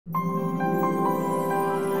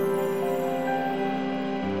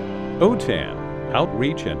OTAN,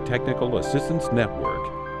 Outreach and Technical Assistance Network.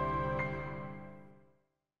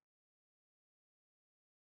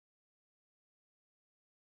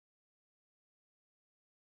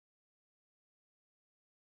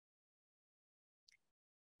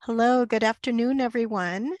 Hello, good afternoon,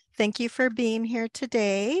 everyone. Thank you for being here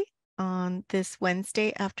today on this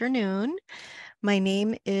Wednesday afternoon. My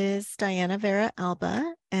name is Vera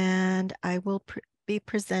Alba, and I will be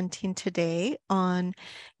presenting today on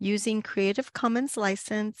using Creative Commons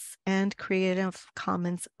license and Creative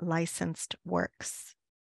Commons licensed works.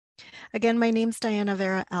 Again, my name is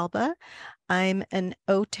Vera Alba. I'm an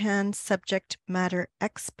OTAN subject matter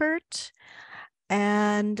expert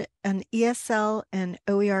and an ESL and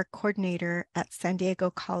OER coordinator at San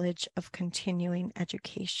Diego College of Continuing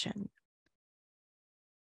Education.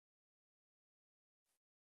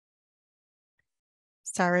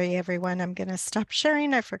 Sorry, everyone, I'm going to stop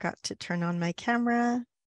sharing. I forgot to turn on my camera.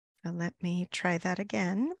 So let me try that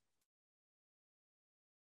again.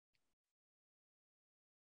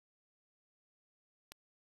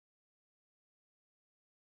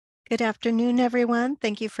 Good afternoon, everyone.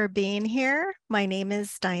 Thank you for being here. My name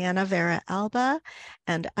is Vera Alba,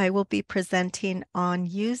 and I will be presenting on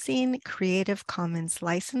using Creative Commons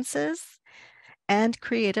licenses and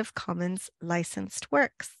Creative Commons licensed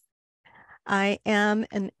works. I am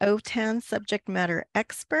an OTAN subject matter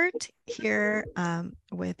expert here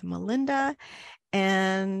with Melinda,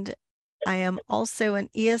 and I am also an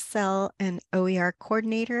ESL and OER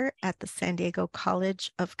coordinator at the San Diego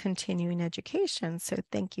College of Continuing Education. So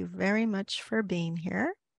thank you very much for being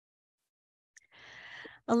here.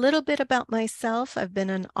 A little bit about myself. I've been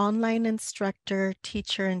an online instructor,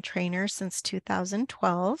 teacher, and trainer since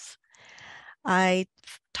 2012. I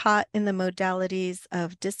taught in the modalities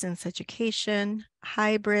of distance education,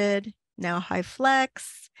 hybrid, now high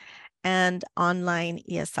flex, and online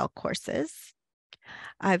ESL courses.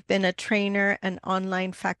 I've been a trainer and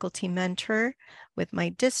online faculty mentor with my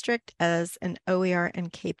district as an OER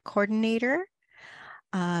and CAPE coordinator,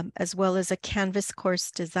 as well as a Canvas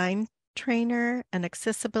course design trainer, an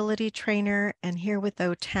accessibility trainer, and here with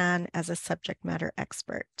OTAN as a subject matter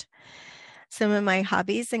expert. Some of my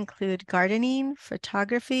hobbies include gardening,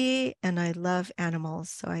 photography, and I love animals.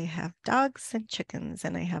 So I have dogs and chickens,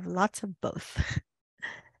 and I have lots of both.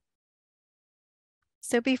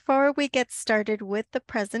 So before we get started with the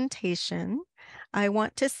presentation, I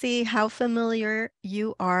want to see how familiar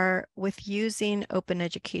you are with using open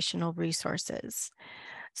educational resources.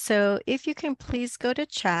 So if you can please go to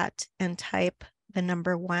chat and type the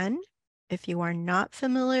number 1 if you are not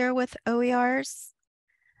familiar with OERs.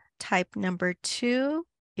 Type number 2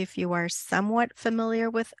 if you are somewhat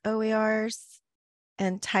familiar with OERs,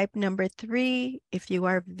 and type number 3 if you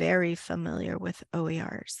are very familiar with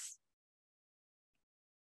OERs.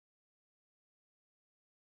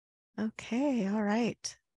 Okay, all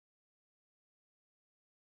right.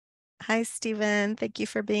 Hi, Stephen. Thank you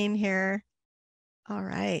for being here. All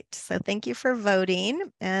right, so thank you for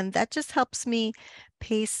voting, and that just helps me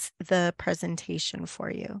pace the presentation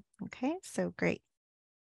for you. Okay, so great.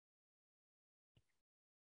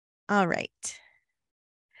 All right.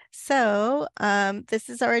 So this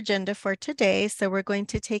is our agenda for today. So we're going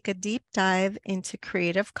to take a deep dive into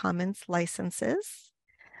Creative Commons licenses.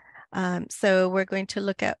 So we're going to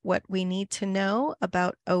look at what we need to know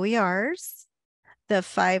about OERs, the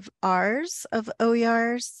 5 R's of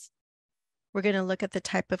OERs. We're going to look at the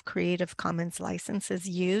type of Creative Commons licenses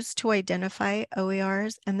used to identify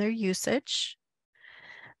OERs and their usage.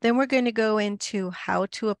 Then we're going to go into how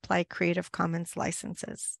to apply Creative Commons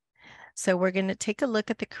licenses. So we're going to take a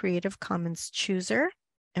look at the Creative Commons chooser,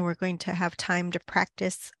 and we're going to have time to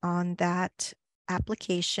practice on that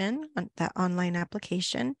application, on that online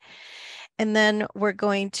application. And then we're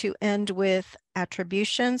going to end with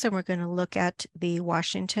attributions, and we're going to look at the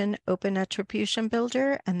Washington Open Attribution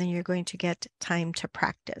Builder, and then you're going to get time to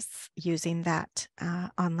practice using that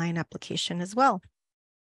online application as well.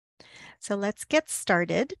 So let's get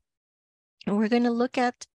started. And we're going to look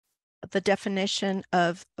at the definition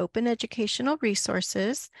of open educational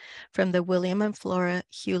resources from the William and Flora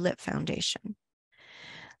Hewlett Foundation.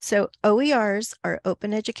 So OERs are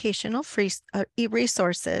open educational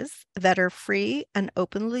resources that are free and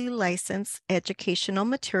openly licensed educational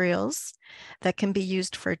materials that can be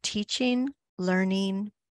used for teaching,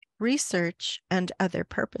 learning, research, and other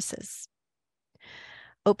purposes.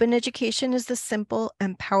 Open education is the simple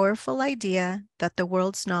and powerful idea that the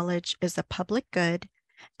world's knowledge is a public good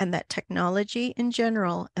and that technology in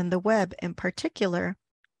general and the web in particular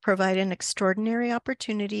provide an extraordinary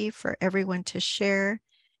opportunity for everyone to share,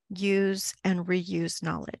 use, and reuse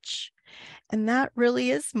knowledge. And that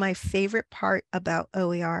really is my favorite part about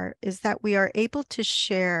OER, is that we are able to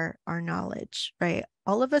share our knowledge, right?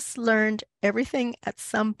 All of us learned everything at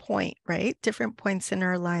some point, right? Different points in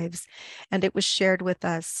our lives, and it was shared with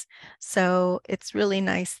us. So it's really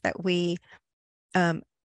nice that we,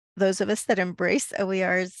 those of us that embrace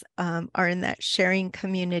OERs are in that sharing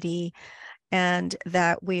community, and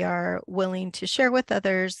that we are willing to share with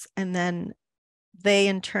others, and then they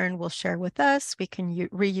in turn will share with us. We can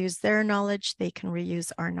reuse their knowledge. They can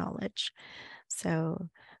reuse our knowledge. So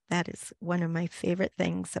that is one of my favorite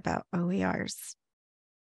things about OERs.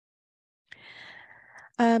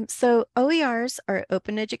 So OERs are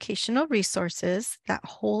open educational resources that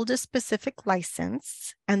hold a specific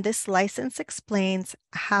license, and this license explains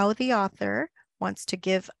how the author wants to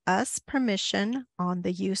give us permission on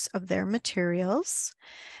the use of their materials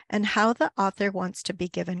and how the author wants to be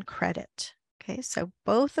given credit. Okay, so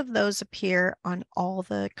both of those appear on all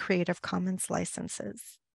the Creative Commons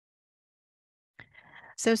licenses.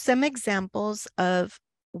 So some examples of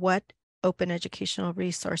what open educational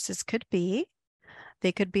resources could be.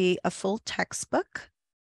 They could be a full textbook.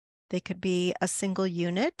 They could be a single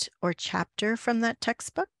unit or chapter from that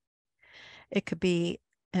textbook. It could be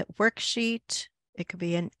a worksheet. It could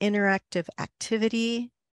be an interactive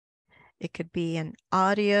activity. It could be an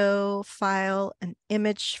audio file, an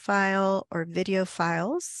image file, or video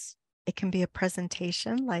files. It can be a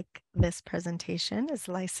presentation, like this presentation is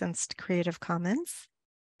licensed Creative Commons.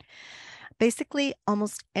 Basically,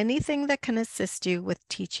 almost anything that can assist you with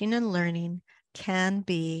teaching and learning can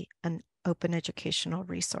be an open educational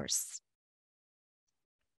resource.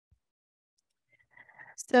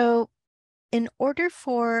 So in order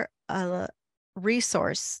for a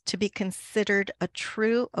resource to be considered a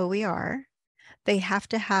true OER, they have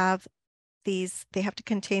to have these, they have to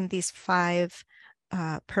contain these 5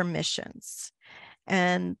 permissions.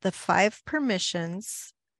 And the 5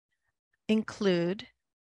 permissions include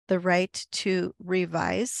the right to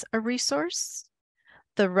revise a resource,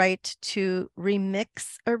 the right to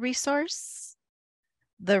remix a resource,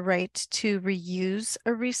 the right to reuse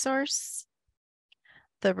a resource,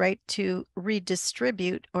 the right to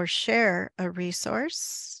redistribute or share a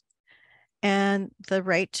resource, and the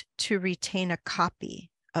right to retain a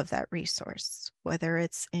copy of that resource, whether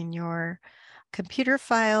it's in your computer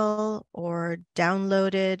file or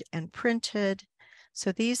downloaded and printed.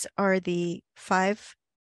 So these are the 5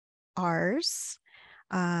 R's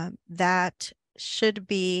that should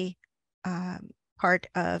be part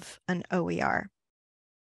of an OER.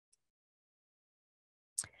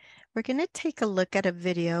 We're going to take a look at a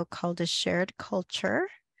video called A Shared Culture.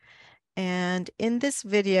 And in this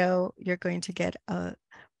video, you're going to get a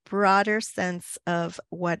broader sense of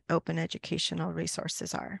what open educational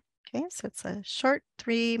resources are. Okay, so it's a short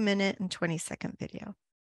 3-minute and 20-second video.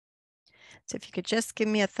 So if you could just give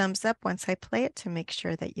me a thumbs up once I play it to make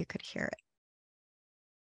sure that you could hear it.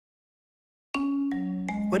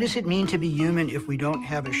 What does it mean to be human if we don't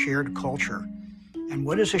have a shared culture? And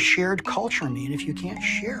what does a shared culture mean if you can't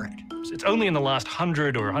share it? It's only in the last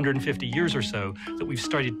 100 or 150 years or so that we've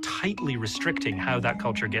started tightly restricting how that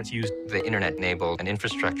culture gets used. The internet enabled an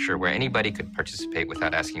infrastructure where anybody could participate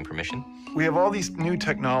without asking permission. We have all these new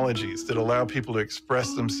technologies that allow people to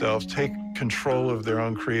express themselves, take control of their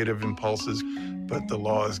own creative impulses, but the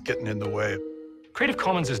law is getting in the way. Creative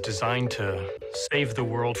Commons is designed to save the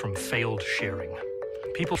world from failed sharing.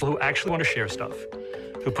 People who actually want to share stuff,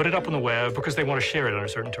 who put it up on the web because they want to share it under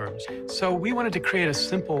certain terms. So we wanted to create a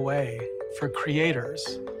simple way for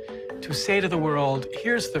creators to say to the world,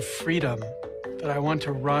 here's the freedom that I want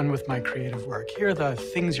to run with my creative work. Here are the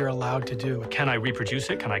things you're allowed to do. Can I reproduce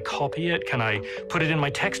it? Can I copy it? Can I put it in my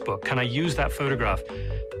textbook? Can I use that photograph?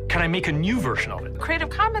 Can I make a new version of it? Creative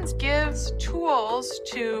Commons gives tools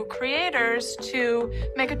to creators to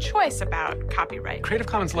make a choice about copyright. Creative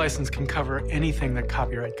Commons license can cover anything that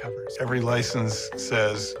copyright covers. Every license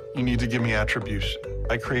says, you need to give me attribution.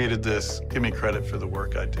 I created this, give me credit for the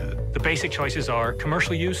work I did. The basic choices are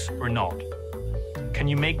commercial use or not. Can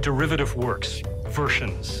you make derivative works,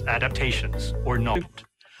 versions, adaptations, or not?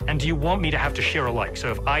 And do you want me to have to share alike? So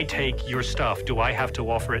if I take your stuff, do I have to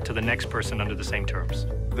offer it to the next person under the same terms?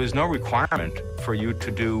 There's no requirement for you to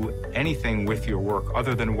do anything with your work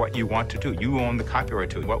other than what you want to do. You own the copyright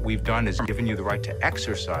to it. What we've done is given you the right to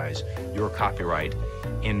exercise your copyright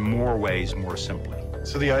in more ways, more simply.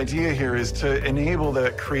 So the idea here is to enable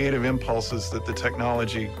the creative impulses that the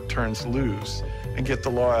technology turns loose and get the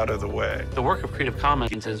law out of the way. The work of Creative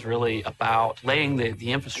Commons is really about laying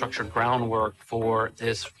the infrastructure groundwork for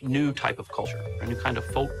this new type of culture, a new kind of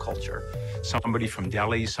folk culture. Somebody from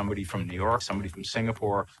Delhi, somebody from New York, somebody from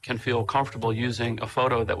Singapore Can feel comfortable using a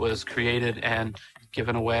photo that was created and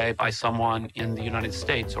given away by someone in the United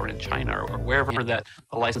States or in China or wherever that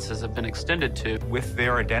the licenses have been extended to, with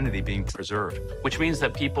their identity being preserved. which means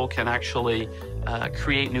that people can actually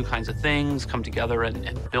create new kinds of things, come together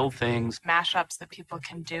and build things. Mashups that people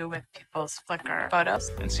can do with people's Flickr photos.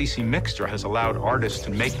 And CC Mixter has allowed artists to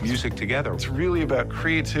make music togetger. It's really about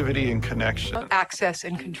creativity and connection. Access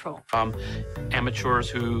and control. Amateurs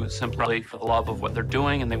who simply, for the love of what they're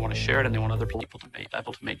doing, and they want to share it, and they want other people to be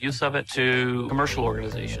able to make use of it, to commercial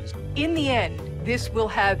organizations. In the end, this will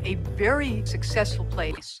have a very successful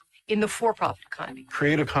place in the for-profit economy.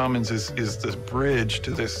 Creative Commons is the bridge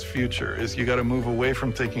to this future. Is you got to move away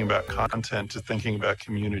from thinking about content to thinking about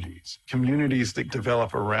communities. Communities that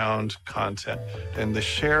develop around content. And the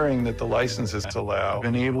sharing that the licenses allow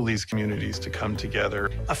enable these communities to come together.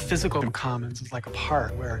 A physical commons is like a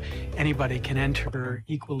park where anybody can enter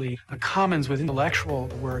equally. A commons with intellectual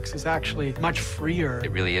works is actually much freer.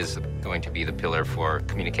 It really is going to be the pillar for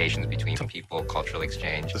communications between people, cultural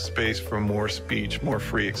exchange. The space for more speech, more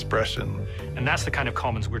free expression. And that's the kind of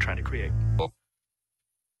commons we're trying to create.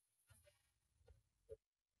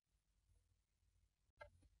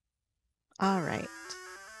 All right.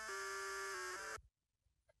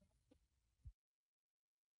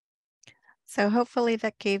 So hopefully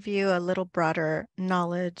that gave you a little broader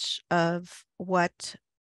knowledge of what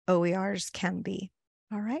OERs can be.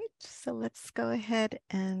 All right, so let's go ahead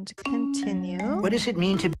and continue. What does it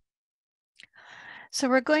mean to? So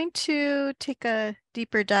we're going to take a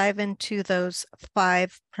deeper dive into those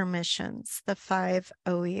 5 permissions, the 5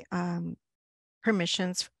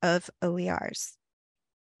 permissions of OERs.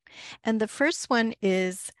 And the first one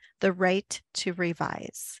is the right to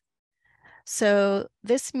revise. So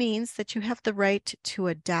this means that you have the right to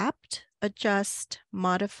adapt, adjust,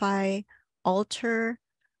 modify, alter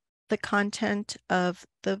the content of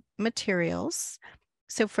the materials.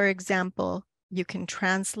 So for example, you can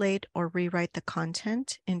translate or rewrite the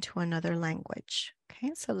content into another language.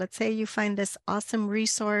 Okay, so let's say you find this awesome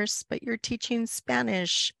resource, but you're teaching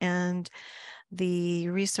Spanish and the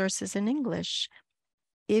resource is in English.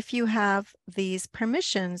 If you have these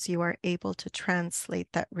permissions, you are able to translate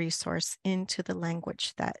that resource into the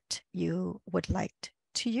language that you would like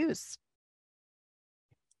to use.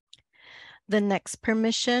 The next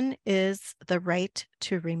permission is the right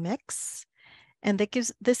to remix. And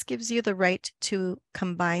this gives you the right to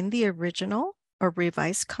combine the original or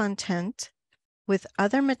revised content with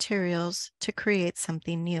other materials to create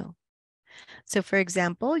something new. So for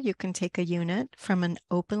example, you can take a unit from an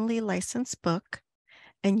openly licensed book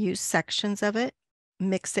and use sections of it,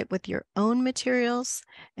 mix it with your own materials,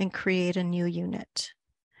 and create a new unit.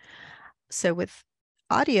 So with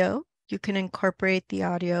audio, you can incorporate the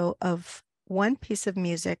audio of one piece of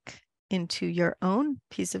music into your own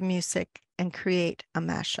piece of music and create a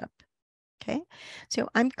mashup. Okay, so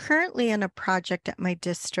I'm currently in a project at my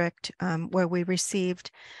district where we received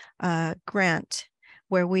a grant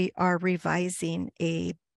where we are revising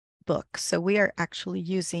a book. So we are actually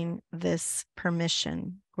using this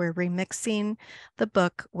permission. We're remixing the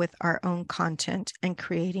book with our own content and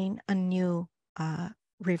creating a new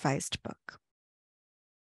revised book.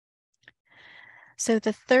 So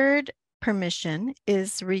the third permission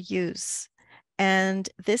is reuse. And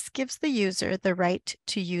this gives the user the right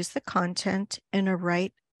to use the content in a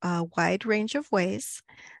wide range of ways.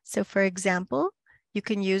 So for example, you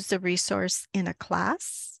can use the resource in a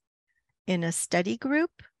class, in a study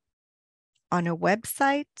group, on a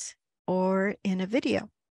website, or in a video.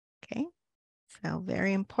 Okay, so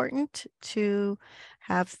very important to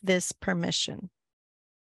have this permission.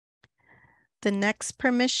 The next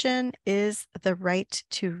permission is the right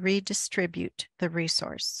to redistribute the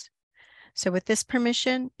resource. So with this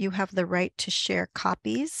permission, you have the right to share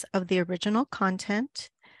copies of the original content,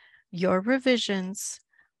 your revisions,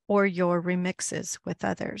 or your remixes with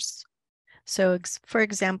others. So for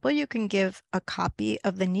example, you can give a copy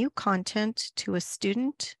of the new content to a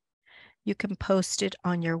student. You can post it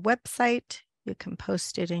on your website. You can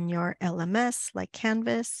post it in your LMS like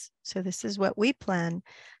Canvas. So this is what we plan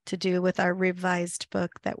to do with our revised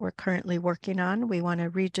book that we're currently working on. We want to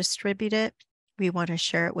redistribute it. We want to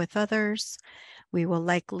share it with others. We will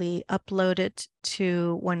likely upload it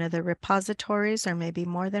to one of the repositories or maybe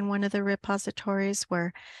more than one of the repositories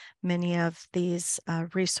where many of these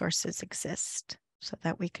resources exist so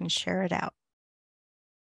that we can share it out.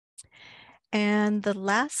 And the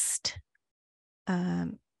last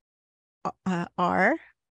R,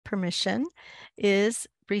 permission, is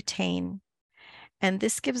retain. And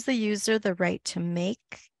this gives the user the right to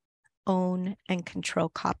make, own, and control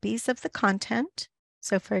copies of the content.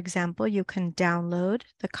 So for example, you can download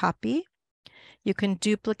the copy, you can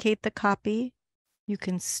duplicate the copy, you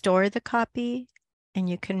can store the copy, and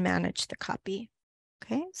you can manage the copy.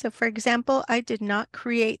 Okay, so for example, I did not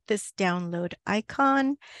create this download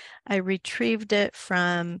icon. I retrieved it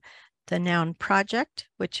from the Noun Project,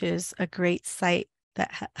 which is a great site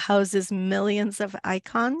that houses millions of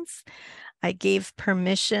icons. I gave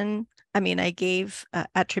permission, I gave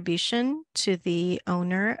attribution to the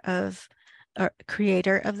owner of or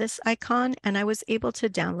creator of this icon, and I was able to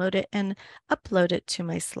download it and upload it to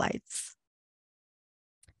my slides.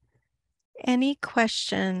 Any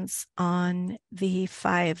questions on the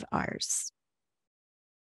 5 R's?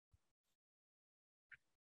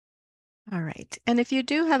 All right, and if you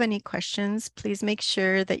do have any questions, please make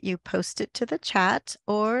sure that you post it to the chat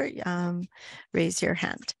or raise your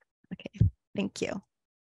hand. Okay, thank you.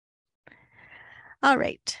 All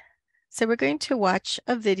right, so we're going to watch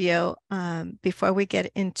a video before we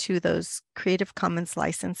get into those Creative Commons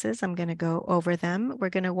licenses. I'm going to go over them. We're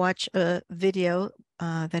going to watch a video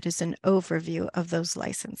that is an overview of those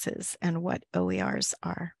licenses and what OERs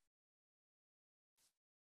are.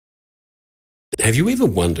 Have you ever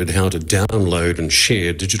wondered how to download and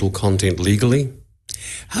share digital content legally?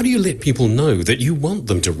 How do you let people know that you want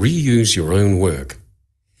them to reuse your own work?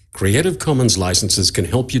 Creative Commons licenses can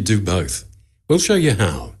help you do both. We'll show you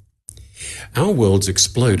how. Our world's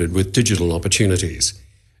exploded with digital opportunities.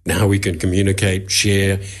 Now we can communicate,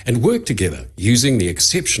 share, and work together using the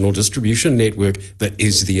exceptional distribution network that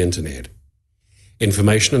is the Internet.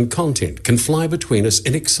 Information and content can fly between us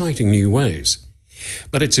in exciting new ways.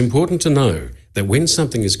 But it's important to know that when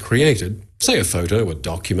something is created, say a photo, a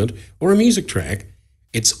document, or a music track,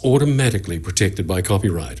 it's automatically protected by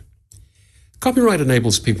copyright. Copyright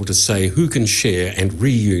enables people to say who can share and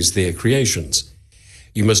reuse their creations.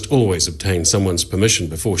 You must always obtain someone's permission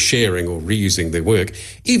before sharing or reusing their work,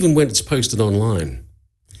 even when it's posted online.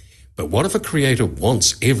 But what if a creator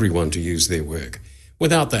wants everyone to use their work,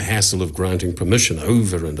 without the hassle of granting permission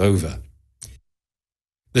over and over?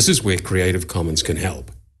 This is where Creative Commons can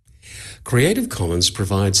help. Creative Commons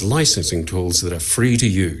provides licensing tools that are free to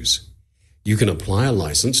use. You can apply a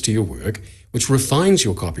license to your work, which refines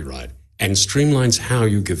your copyright and streamlines how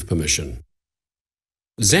you give permission.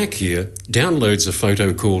 Zach here downloads a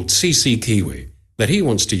photo called CC Kiwi that he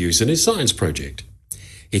wants to use in his science project.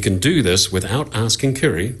 He can do this without asking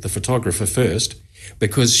Kiri, the photographer, first,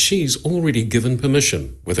 because she's already given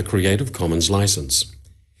permission with a Creative Commons license.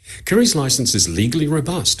 Kiri's license is legally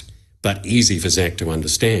robust, but easy for Zach to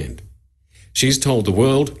understand. She's told the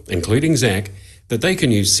world, including Zach, that they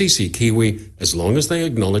can use CC Kiwi as long as they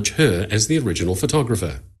acknowledge her as the original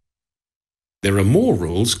photographer. There are more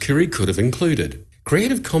rules Kiri could have included.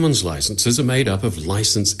 Creative Commons licenses are made up of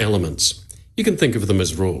license elements. You can think of them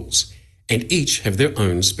as rules, and each have their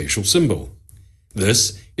own special symbol.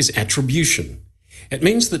 This is attribution. It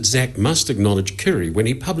means that Zach must acknowledge Kiri when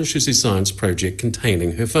he publishes his science project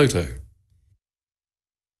containing her photo.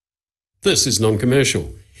 This is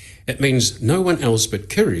non-commercial. It means no one else but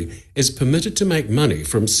Kiri is permitted to make money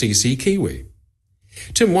from CC Kiwi.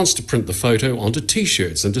 Tim wants to print the photo onto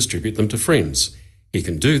t-shirts and distribute them to friends. He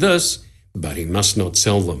can do this, but he must not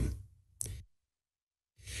sell them.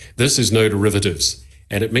 This is no derivatives,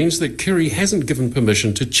 and it means that Kiri hasn't given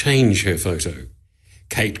permission to change her photo.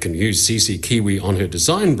 Kate can use CC Kiwi on her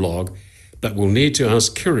design blog, but will need to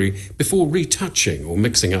ask Kiri before retouching or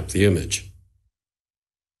mixing up the image.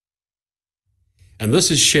 And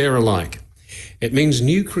this is share alike. It means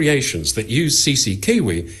new creations that use CC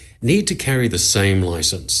Kiwi need to carry the same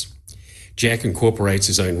license. Jack incorporates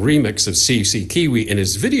his own remix of CC Kiwi in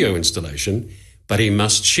his video installation, but he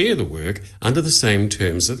must share the work under the same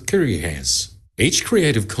terms that Kiri has. Each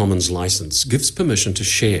Creative Commons license gives permission to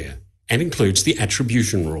share and includes the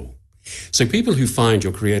attribution rule. So people who find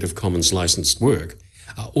your Creative Commons licensed work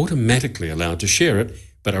are automatically allowed to share it,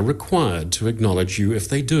 but are required to acknowledge you if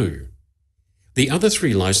they do. The other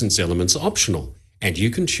 3 license elements are optional, and you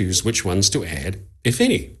can choose which ones to add, if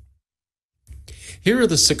any. Here are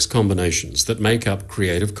the 6 combinations that make up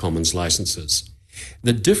Creative Commons licenses.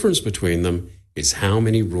 The difference between them is how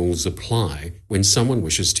many rules apply when someone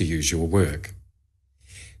wishes to use your work.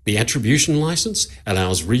 The attribution license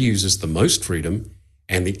allows reusers the most freedom,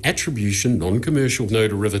 and the attribution non-commercial no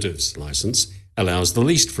derivatives license allows the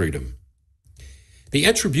least freedom. The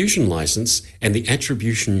attribution license and the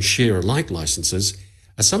attribution share alike licenses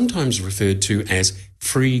are sometimes referred to as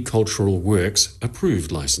Free Cultural Works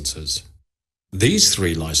Approved licenses. These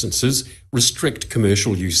 3 licenses restrict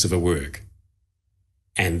commercial use of a work.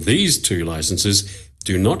 And these 2 licenses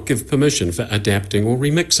do not give permission for adapting or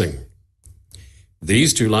remixing.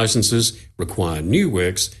 These 2 licenses require new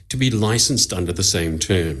works to be licensed under the same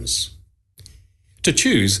terms. To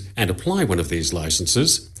choose and apply one of these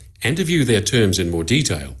licenses, and to view their terms in more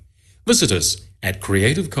detail, visit us at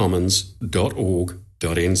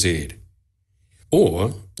creativecommons.org.nz.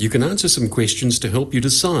 Or you can answer some questions to help you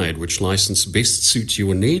decide which license best suits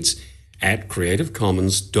your needs at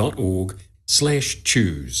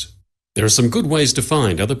creativecommons.org/choose. There are some good ways to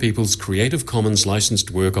find other people's Creative Commons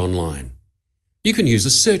licensed work online. You can use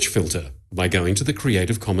a search filter by going to the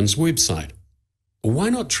Creative Commons website. Or why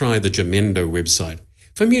not try the Jamendo website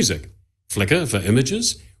for music, Flickr for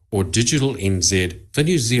images, or Digital NZ for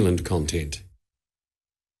New Zealand content.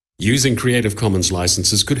 Using Creative Commons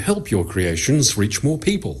licenses could help your creations reach more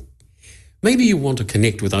people. Maybe you want to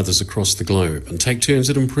connect with others across the globe and take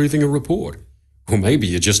turns at improving a report. Or maybe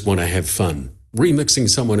you just want to have fun, remixing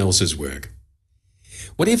someone else's work.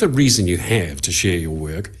 Whatever reason you have to share your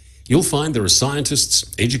work, you'll find there are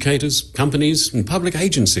scientists, educators, companies, and public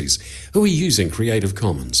agencies who are using Creative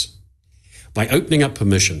Commons. By opening up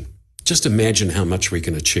permission, just imagine how much we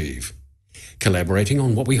can achieve. Collaborating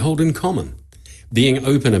on what we hold in common, being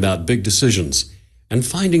open about big decisions, and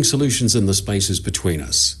finding solutions in the spaces between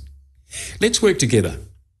us. Let's work together,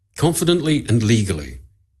 confidently and legally.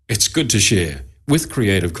 It's good to share with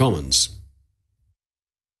Creative Commons.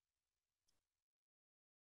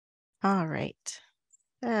 All right.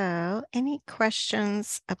 So, any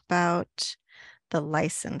questions about the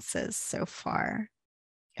licenses so far?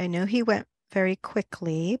 I know he went very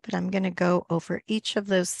quickly, but I'm going to go over each of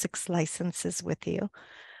those 6 licenses with you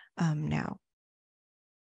now.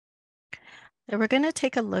 So we're going to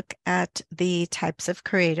take a look at the types of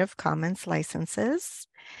Creative Commons licenses.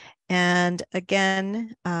 And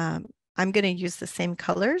again, I'm going to use the same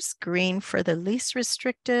colors, green for the least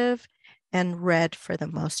restrictive and red for the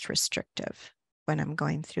most restrictive when I'm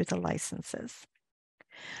going through the licenses.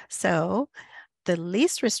 So the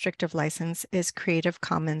least restrictive license is Creative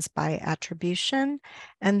Commons by attribution,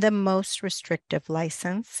 and the most restrictive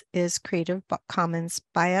license is Creative Commons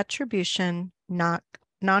by attribution, not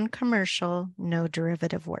non-commercial, no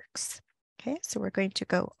derivative works. Okay, so we're going to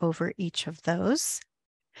go over each of those.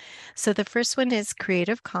 So the first one is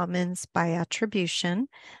Creative Commons by attribution.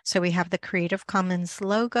 So we have the Creative Commons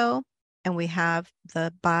logo, and we have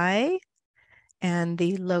the by and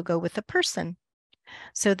the logo with a person.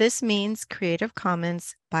 So this means Creative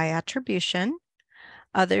Commons by attribution.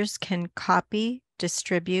 Others can copy,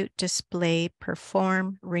 distribute, display,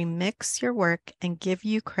 perform, remix your work, and give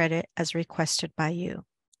you credit as requested by you.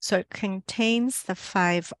 So it contains the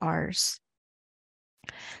 5 R's.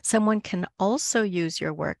 Someone can also use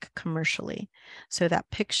your work commercially. So that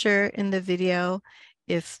picture in the video,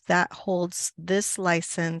 if that holds this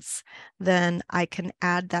license, then I can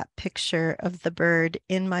add that picture of the bird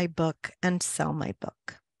in my book and sell my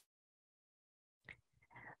book.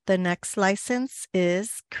 The next license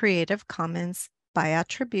is Creative Commons by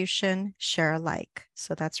attribution, share alike.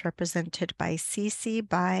 So that's represented by CC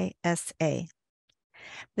by SA.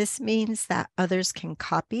 This means that others can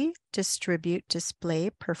copy, distribute, display,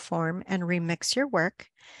 perform, and remix your work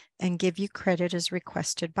and give you credit as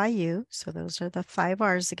requested by you. So those are the 5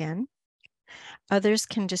 R's again. Others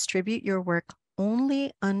can distribute your work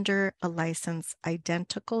only under a license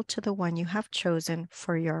identical to the one you have chosen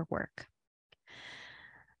for your work.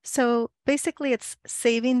 So basically, it's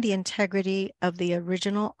saving the integrity of the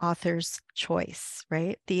original author's choice,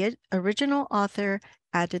 right? The original author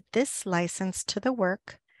added this license to the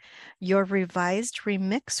work. Your revised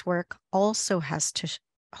remix work also has to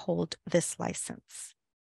hold this license,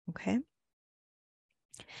 okay?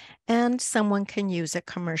 And someone can use it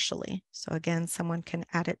commercially. So again, someone can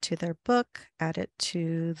add it to their book, add it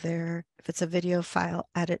to their, if it's a video file,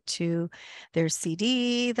 add it to their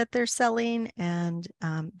CD that they're selling, and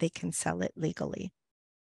they can sell it legally.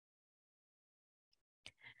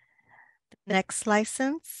 The next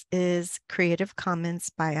license is Creative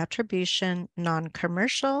Commons by attribution,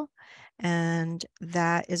 non-commercial, and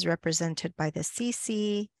that is represented by the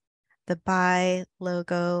CC, the by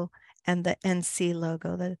logo, and the NC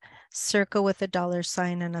logo, the circle with a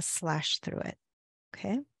 $sign and a slash through it,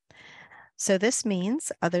 okay? So this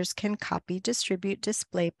means others can copy, distribute,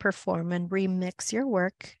 display, perform, and remix your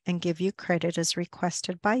work and give you credit as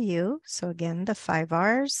requested by you. So again, the 5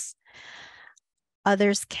 R's.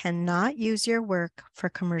 Others cannot use your work for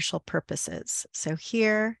commercial purposes. So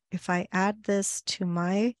here, if I add this to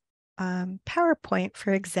my PowerPoint,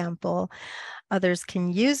 for example. Others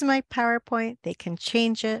can use my PowerPoint, they can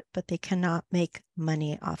change it, but they cannot make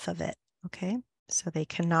money off of it, okay? So they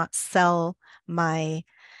cannot sell my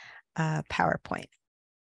PowerPoint.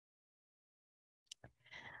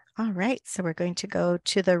 All right, so we're going to go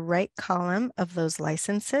to the right column of those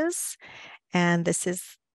licenses, and this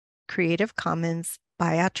is Creative Commons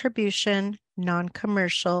by attribution,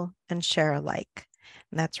 non-commercial, and share alike.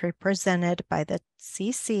 And that's represented by the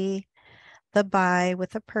CC, the by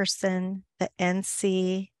with a person, the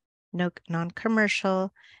NC,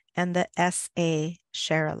 non-commercial, and the SA,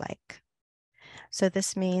 share alike. So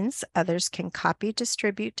this means others can copy,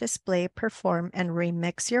 distribute, display, perform, and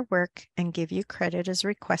remix your work and give you credit as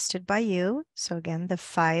requested by you. So again, the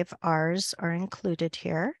 5 R's are included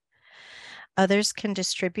here. Others can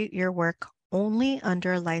distribute your work only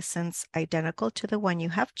under a license identical to the one you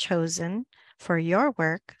have chosen for your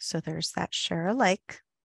work. So there's that share alike.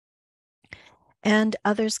 And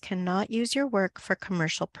others cannot use your work for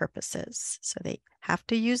commercial purposes. So they have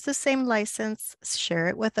to use the same license, share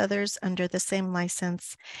it with others under the same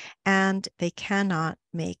license, and they cannot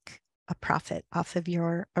make a profit off of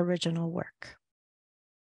your original work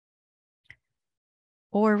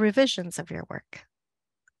or revisions of your work.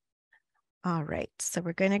 All right, so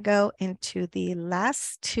we're going to go into the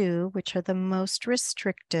last two, which are the most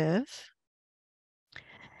restrictive.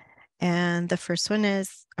 And the first one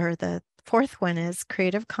is, or the fourth one is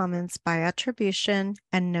Creative Commons by attribution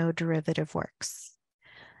and no derivative works.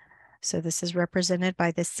 So this is represented by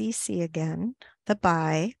the CC again, the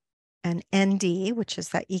by, and ND, which is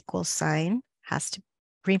that equal sign, has to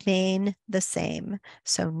remain the same.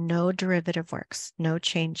 So no derivative works, no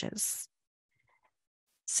changes.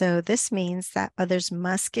 So this means that others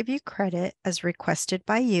must give you credit as requested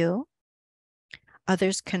by you.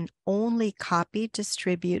 Others can only copy,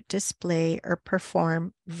 distribute, display, or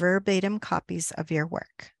perform verbatim copies of your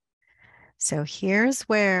work. So here's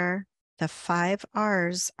where the 5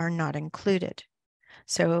 R's are not included.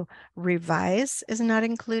 So revise is not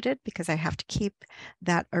included because I have to keep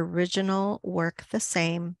that original work the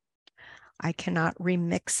same. I cannot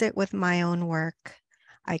remix it with my own work.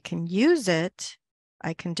 I can use it.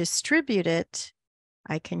 I can distribute it.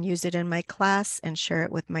 I can use it in my class and share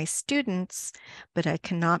it with my students, but I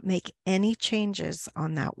cannot make any changes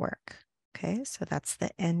on that work. Okay, so that's the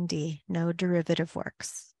ND, no derivative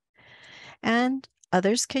works. And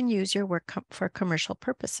others can use your work for commercial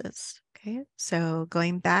purposes. Okay, so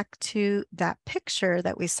going back to that picture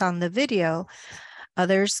that we saw in the video,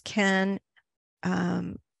 others can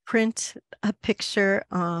print a picture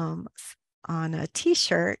on a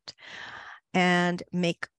t-shirt and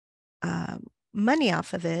make money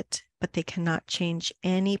off of it, but they cannot change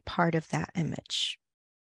any part of that image.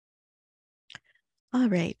 All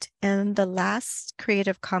right, and the last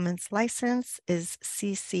Creative Commons license is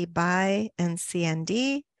CC BY and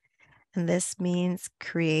CND, and this means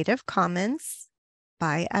Creative Commons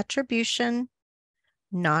by attribution,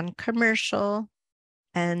 non-commercial,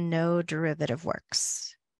 and no derivative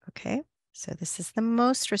works. Okay, so this is the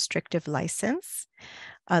most restrictive license.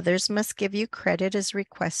 Others must give you credit as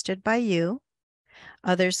requested by you.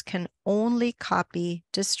 Others can only copy,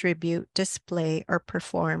 distribute, display, or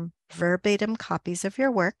perform verbatim copies of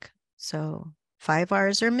your work. So 5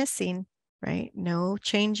 R's are missing, right? No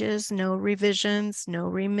changes, no revisions, no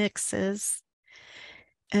remixes.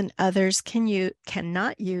 And others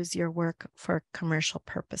cannot use your work for commercial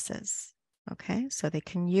purposes. Okay, so they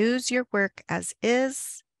can use your work as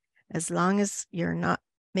is, as long as you're not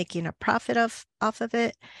making a profit off of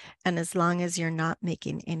it, and as long as you're not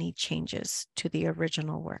making any changes to the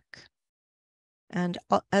original work. And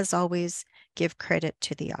as always, give credit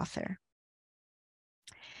to the author.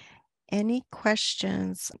 Any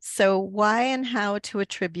questions? So why and how to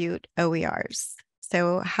attribute OERs?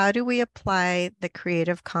 So how do we apply the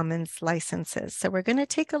Creative Commons licenses? So we're going to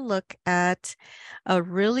take a look at a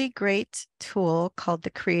really great tool called the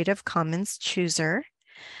Creative Commons Chooser.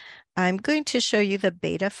 I'm going to show you the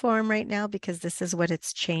beta form right now because this is what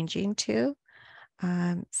it's changing to.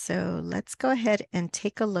 So let's go ahead and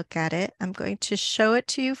take a look at it. I'm going to show it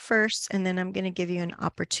to you first, and then I'm going to give you an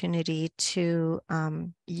opportunity to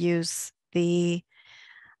use the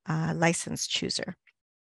license chooser.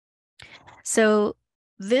 So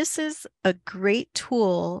this is a great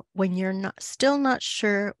tool when you're still not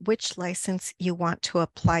sure which license you want to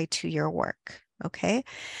apply to your work. Okay,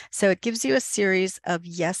 so it gives you a series of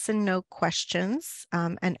yes and no questions.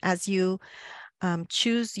 And as you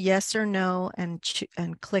choose yes or no and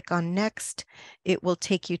click on next, it will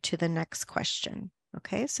take you to the next question.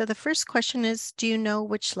 Okay, so the first question is, do you know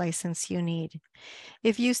which license you need?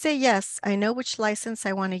 If you say, yes, I know which license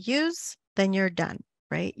I want to use, then you're done,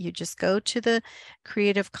 right? You just go to the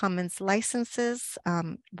Creative Commons licenses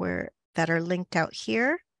that are linked out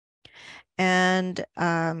here, and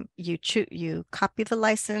you copy the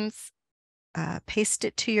license, paste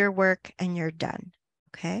it to your work, and you're done,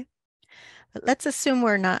 okay? But let's assume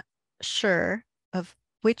we're not sure of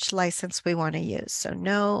which license we want to use. So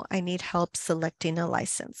no, I need help selecting a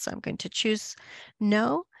license. So I'm going to choose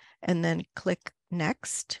no, and then click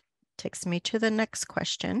next. Takes me to the next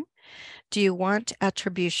question. Do you want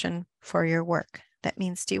attribution for your work? That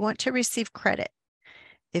means, do you want to receive credit?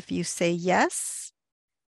 If you say yes,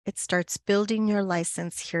 it starts building your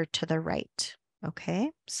license here to the right.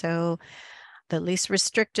 Okay, so the least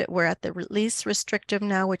restricted, we're at the least restrictive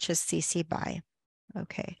now, which is CC BY.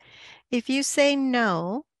 Okay, if you say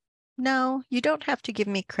no, you don't have to give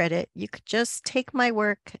me credit. You could just take my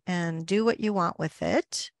work and do what you want with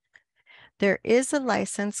it. There is a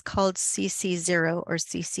license called CC0 or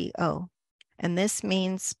CC0, and this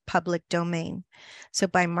means public domain. So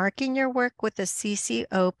by marking your work with a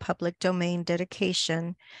CC0 public domain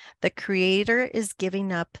dedication, the creator is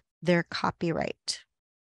giving up their copyright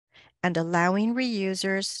and allowing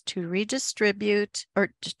reusers to redistribute or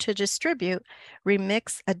to distribute,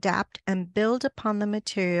 remix, adapt, and build upon the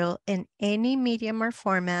material in any medium or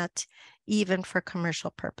format, even for commercial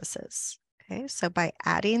purposes. Okay, so by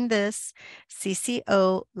adding this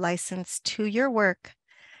CC0 license to your work,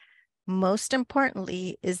 most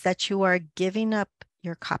importantly is that you are giving up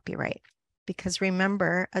your copyright. Because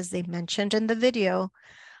remember, as they mentioned in the video,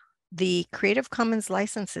 the Creative Commons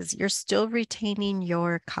licenses, you're still retaining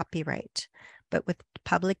your copyright, but with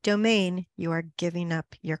public domain, you are giving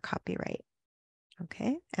up your copyright.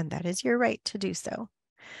 Okay, and that is your right to do so.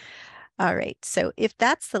 All right, so if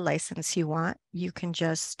that's the license you want, you can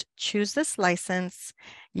just choose this license.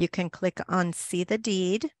 You can click on See the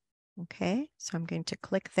Deed. Okay, so I'm going to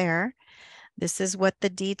click there. This is what the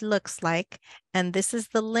deed looks like. And this is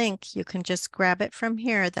the link. You can just grab it from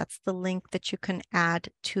here. That's the link that you can add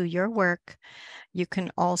to your work. You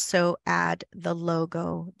can also add the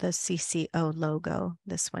logo, the CC0 logo,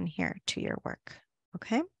 this one here, to your work.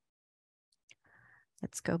 Okay.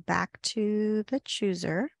 Let's go back to the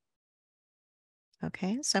chooser.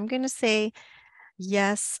 Okay, so I'm going to say,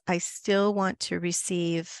 yes, I still want to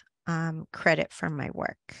receive credit from my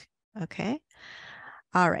work. Okay.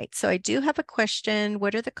 All right, so I do have a question.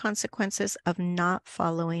 What are the consequences of not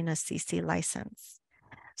following a CC license?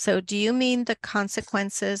 So do you mean the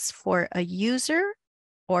consequences for a user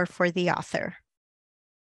or for the author?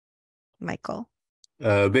 Michael?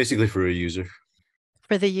 Basically for a user.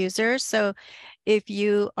 For the user. So if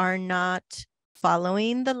you are not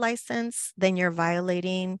following the license, then you're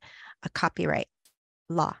violating a copyright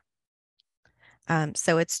law.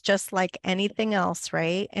 So it's just like anything else,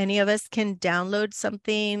 right? Any of us can download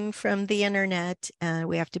something from the internet, and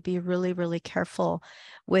we have to be really, really careful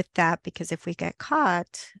with that, because if we get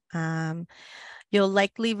caught, you'll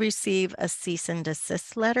likely receive a cease and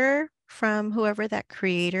desist letter from whoever that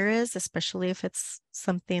creator is, especially if it's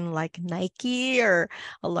something like Nike or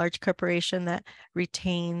a large corporation that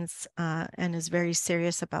retains and is very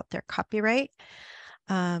serious about their copyright.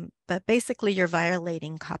 But basically, you're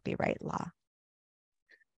violating copyright law.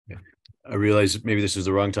 I realize maybe this is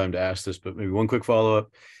the wrong time to ask this, but maybe one quick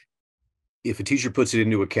follow-up. If a teacher puts it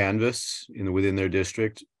into a canvas within their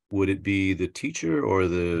district, would it be the teacher or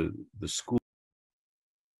the school?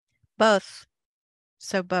 Both.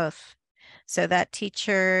 So both. So that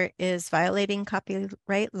teacher is violating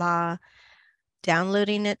copyright law,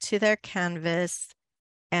 downloading it to their canvas,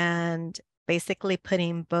 and basically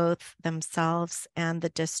putting both themselves and the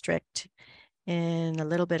district in a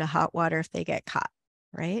little bit of hot water if they get caught,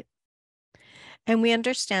 right? And we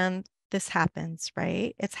understand this happens,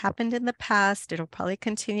 right? It's happened in the past. It'll probably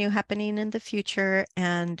continue happening in the future.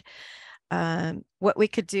 And what we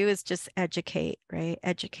could do is just educate, right?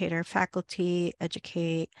 Educate our faculty,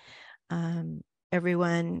 educate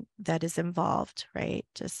everyone that is involved, right?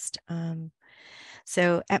 Just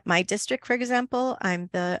so at my district, for example, I'm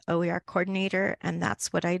the OER coordinator, and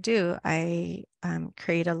that's what I do. I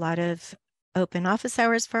create a lot of open office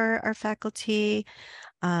hours for our faculty,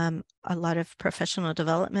 a lot of professional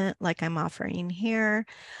development like I'm offering here,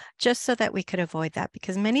 just so that we could avoid that,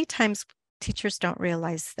 because many times teachers don't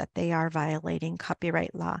realize that they are violating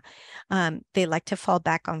copyright law. They like to fall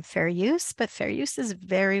back on fair use, but fair use is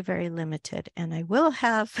very, very limited. And I will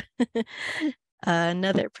have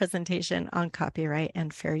another presentation on copyright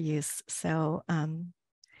and fair use. So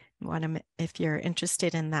if you're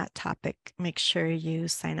interested in that topic, make sure you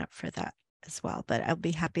sign up for that. as well, but I'll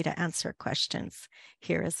be happy to answer questions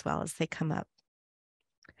here as well as they come up.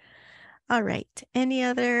 All right, any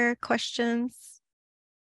other questions?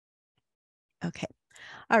 Okay,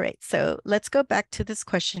 all right, so let's go back to this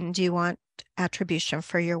question. Do you want attribution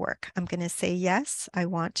for your work? I'm going to say yes, I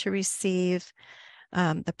want to receive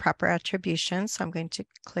the proper attribution. So I'm going to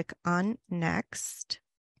click on next.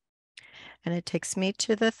 And it takes me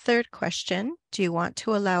to the third question. Do you want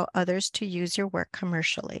to allow others to use your work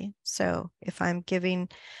commercially? So if I'm giving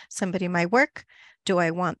somebody my work, do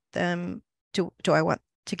I want them do I want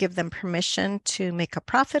to give them permission to make a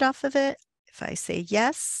profit off of it? If I say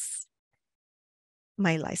yes,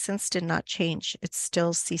 my license did not change. It's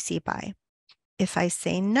still CC BY. If I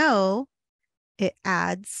say no, it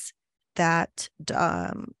adds that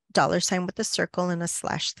 $ with a circle and a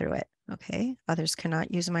slash through it. Okay, others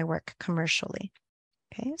cannot use my work commercially.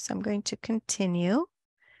 Okay, so I'm going to continue.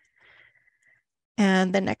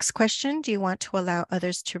 And the next question, do you want to allow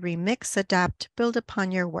others to remix, adapt, build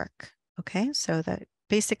upon your work? Okay, so that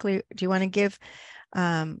basically, do you want to give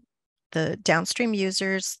the downstream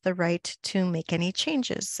users the right to make any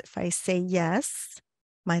changes? If I say yes,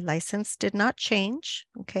 my license did not change.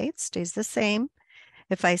 Okay, it stays the same.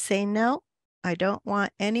 If I say no, I don't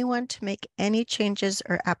want anyone to make any changes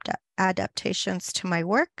or adaptations to my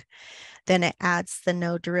work, then it adds the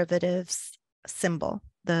no derivatives symbol,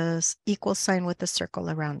 the equal sign with the circle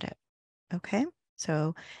around it. Okay,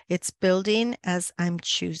 so it's building as I'm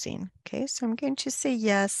choosing. Okay, so I'm going to say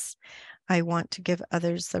yes. I want to give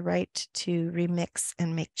others the right to remix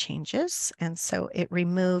and make changes. And so it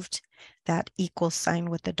removed that equal sign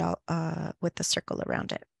with the circle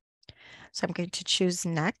around it. So I'm going to choose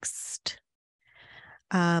next.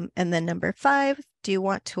 And then number 5, do you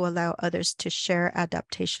want to allow others to share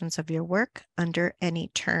adaptations of your work under any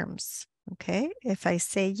terms? Okay, if I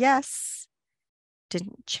say yes,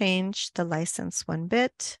 didn't change the license one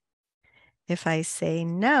bit. If I say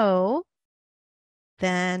no,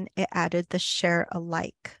 then it added the share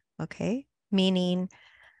alike, okay? Meaning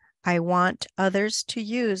I want others to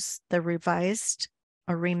use the revised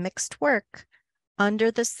or remixed work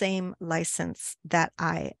under the same license that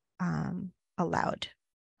I allowed,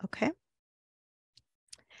 okay?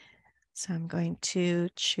 So I'm going to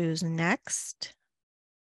choose next.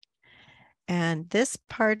 And this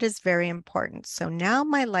part is very important. So now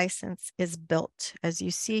my license is built. As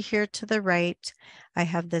you see here to the right, I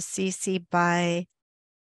have the CC BY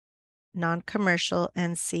non-commercial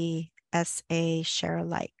NC SA share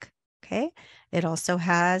alike, okay? It also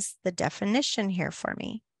has the definition here for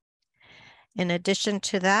me. In addition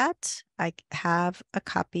to that, I have a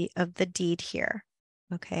copy of the deed here.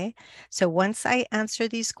 Okay, so once I answer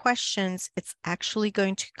these questions, it's actually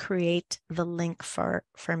going to create the link for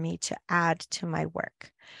me to add to my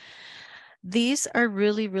work. These are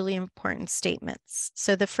really, really important statements.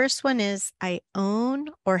 So the first one is I own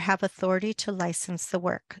or have authority to license the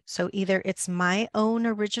work. So either it's my own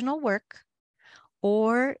original work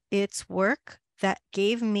or it's work that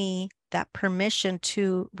gave me that permission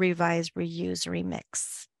to revise, reuse,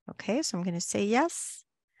 remix. Okay, so I'm going to say yes.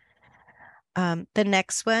 The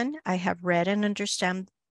next one, I have read and understand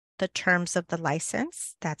the terms of the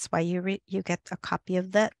license. That's why you get a copy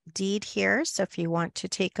of the deed here. So if you want to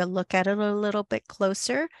take a look at it a little bit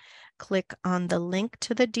closer, click on the link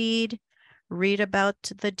to the deed, read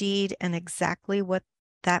about the deed and exactly what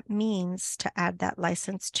that means to add that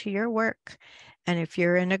license to your work. And if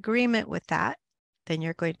you're in agreement with that, then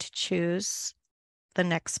you're going to choose the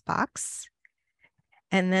next box.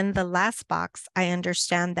 And then the last box, I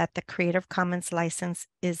understand that the Creative Commons license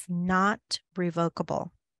is not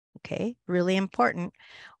revocable. Okay, really important.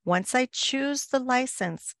 Once I choose the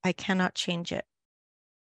license, I cannot change it.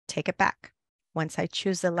 Take it back. Once I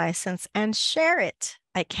choose the license and share it,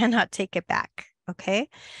 I cannot take it back. Okay,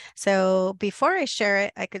 so before I share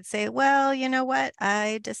it, I could say, well, you know what?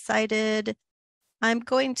 I decided I'm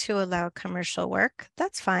going to allow commercial work.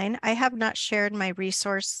 That's fine. I have not shared my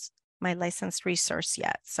resource, my licensed resource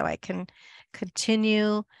yet. So I can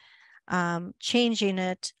continue changing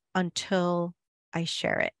it until I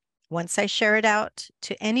share it. Once I share it out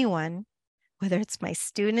to anyone, whether it's my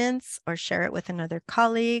students or share it with another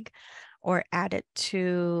colleague or add it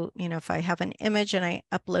to, you know, if I have an image and I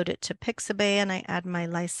upload it to Pixabay and I add my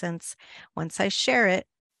license, once I share it,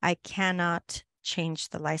 I cannot change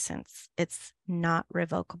the license. It's not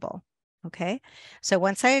revocable. Okay, so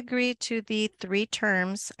once I agree to the 3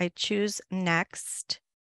 terms, I choose next,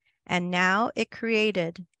 and now it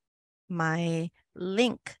created my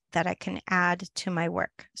link that I can add to my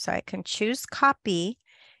work. So I can choose copy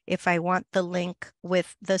if I want the link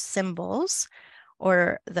with the symbols,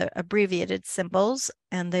 or the abbreviated symbols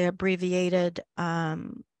and the abbreviation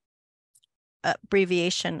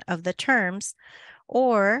of the terms,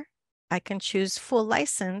 or I can choose full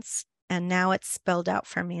license, and now it's spelled out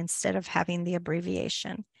for me instead of having the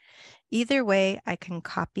abbreviation. Either way, I can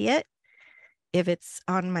copy it. If it's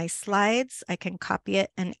on my slides, I can copy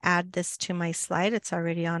it and add this to my slide. It's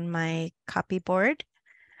already on my copy board.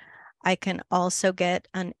 I can also get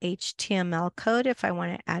an HTML code if I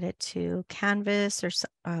want to add it to Canvas or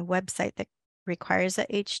a website that requires a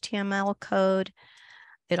HTML code.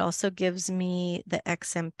 It also gives me the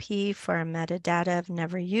XMP for a metadata. I've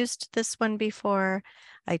never used this one before.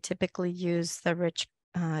 I typically use the rich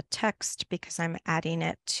text because I'm adding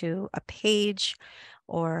it to a page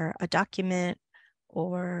or a document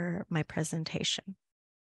or my presentation.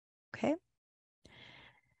 Okay.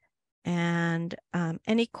 And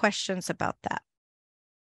any questions about that?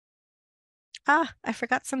 Ah, I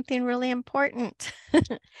forgot something really important.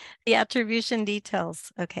 The attribution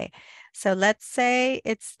details. Okay, so let's say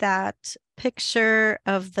it's that picture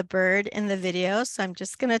of the bird in the video. So I'm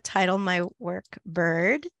just going to title my work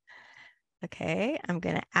bird. Okay, I'm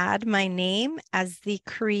going to add my name as the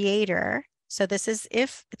creator. So this is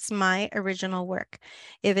if it's my original work.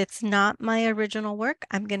 If it's not my original work,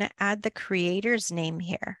 I'm going to add the creator's name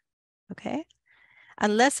here. Okay,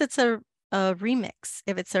 unless it's a remix.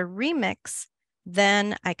 If it's a remix,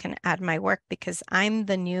 then I can add my work because I'm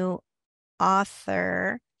the new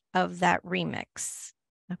author of that remix.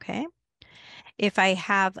 Okay. If I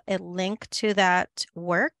have a link to that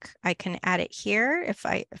work, I can add it here.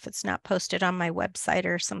 If it's not posted on my website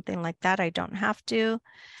or something like that, I don't have to.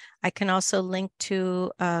 I can also link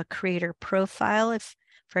to a creator profile. If,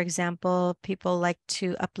 for example, people like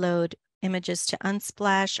to upload images to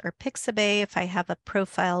Unsplash or Pixabay, if I have a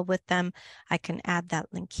profile with them, I can add that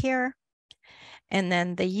link here. And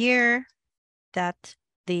then the year that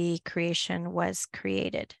the creation was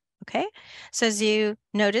created. Okay, so as you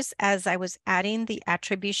notice, as I was adding the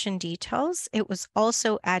attribution details, it was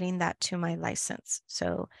also adding that to my license.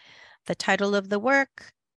 So the title of the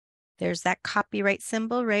work, there's that copyright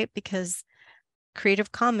symbol, right? Because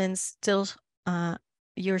Creative Commons still,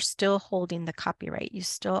 you're still holding the copyright. You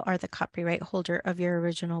still are the copyright holder of your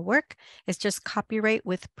original work. It's just copyright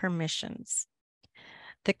with permissions.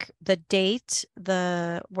 The date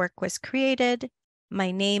the work was created,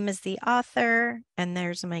 my name is the author, and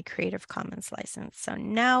there's my Creative Commons license. So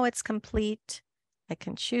now it's complete. I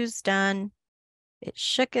can choose done. It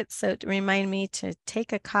shook it so to remind me to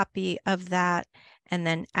take a copy of that and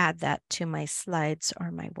then add that to my slides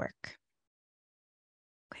or my work.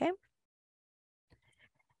 Okay.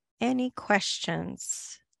 Any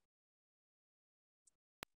questions?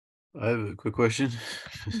 I have a quick question.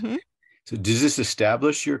 Mm-hmm. So does this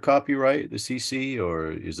establish your copyright, the CC,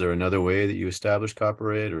 or is there another way that you establish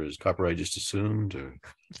copyright, or is copyright just assumed? Or?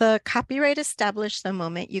 The copyright established the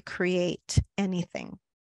moment you create anything.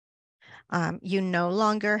 You no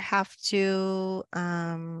longer have to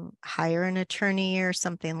hire an attorney or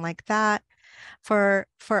something like that for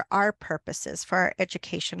our purposes, for our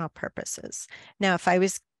educational purposes. Now, if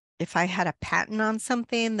I had a patent on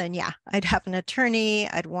something, then yeah, I'd have an attorney.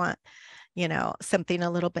 I'd want, you know, something a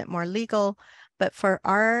little bit more legal. But for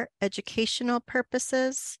our educational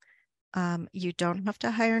purposes, you don't have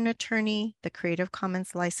to hire an attorney. The Creative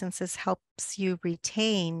Commons licenses helps you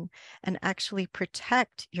retain and actually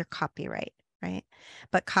protect your copyright, right?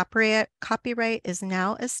 But copyright is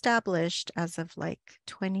now established as of like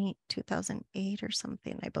 2008 or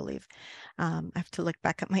something, I believe. I have to look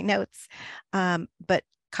back at my notes. But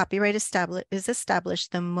copyright is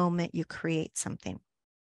established the moment you create something.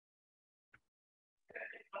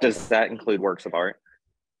 Does that include works of art?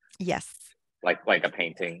 Yes. Like a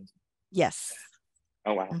painting? Yes.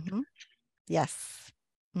 Oh, wow. Mm-hmm. Yes.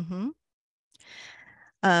 Mm-hmm.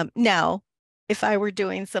 Now, if I were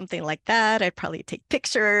doing something like that, I'd probably take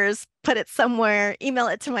pictures, put it somewhere, email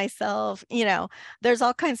it to myself. You know, there's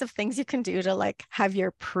all kinds of things you can do to like have your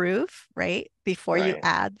proof, right? Before you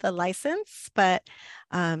add the license. But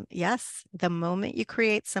yes, the moment you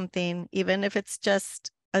create something, even if it's just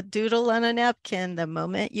a doodle on a napkin, the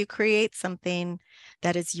moment you create something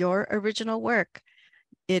that is your original work,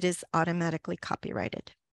 it is automatically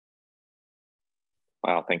copyrighted.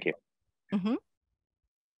 Wow, thank you. Mm-hmm.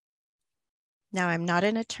 Now, I'm not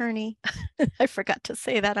an attorney. I forgot to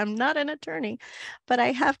say that I'm not an attorney, but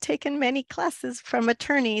I have taken many classes from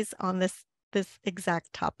attorneys on this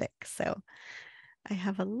exact topic. So I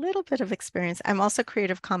have a little bit of experience. I'm also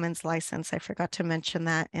Creative Commons licensed. I forgot to mention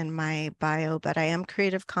that in my bio, but I am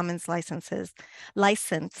Creative Commons licensed.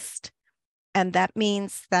 And that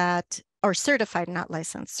means that or certified, not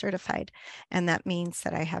licensed, certified. And that means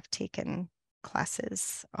that I have taken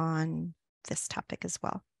classes on this topic as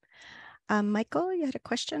well. Michael, you had a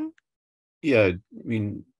question? Yeah, I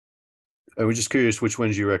mean, I was just curious which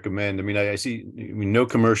ones you recommend. I mean, I see, I mean, no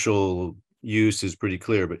commercial use is pretty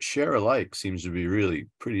clear, but share alike seems to be really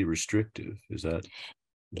pretty restrictive. Is that?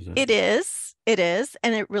 It is,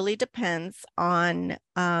 and it really depends on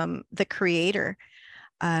the creator.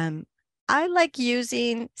 I like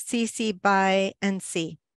using CC by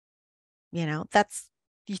NC. You know, that's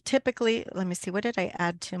you typically, let me see, what did I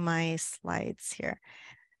add to my slides here?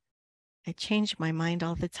 I change my mind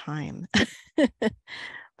all the time.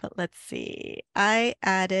 But let's see. I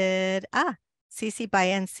added, CC by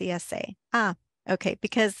NCSA. Okay,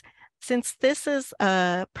 because since this is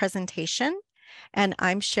a presentation and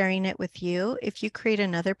I'm sharing it with you, if you create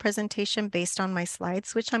another presentation based on my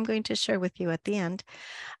slides, which I'm going to share with you at the end,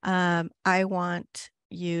 I want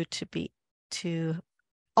you to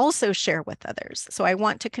also share with others. So I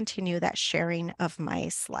want to continue that sharing of my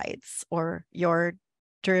slides or your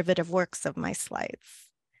derivative works of my slides.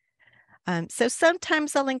 So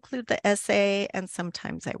sometimes I'll include the essay and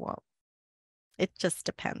sometimes I won't. It just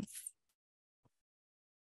depends.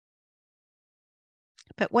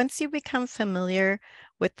 But once you become familiar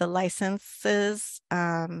with the licenses,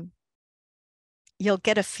 you'll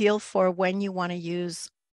get a feel for when you want to use,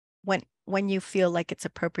 when you feel like it's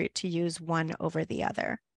appropriate to use one over the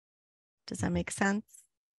other. Does that make sense?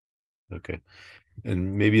 Okay.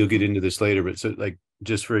 And maybe you'll get into this later, but so like,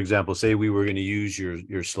 just for example, say we were going to use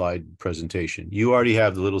your slide presentation. You already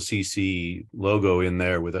have the little CC logo in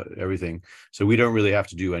there with everything. So we don't really have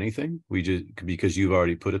to do anything. We just, because you've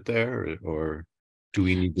already put it there, or do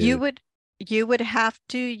we need to? You would have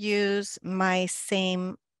to use my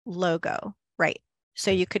same logo, right? So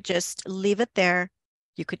you could just leave it there.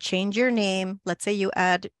 You could change your name. Let's say you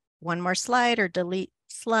add one more slide or delete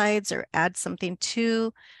slides or add something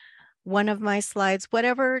to one of my slides,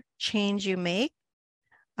 whatever change you make,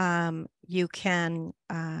 you can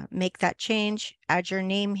make that change, add your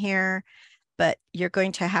name here, but you're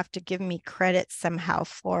going to have to give me credit somehow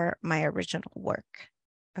for my original work.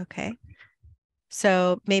 Okay.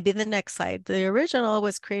 So maybe the next slide, the original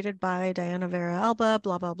was created by Diana Vera Alba,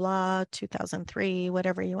 blah, blah, blah, 2003,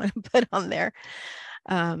 whatever you want to put on there.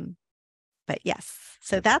 But yes,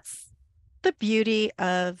 so that's the beauty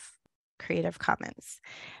of Creative Commons.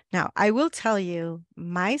 Now, I will tell you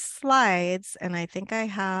my slides, and I think I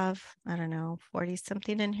have, I don't know, 40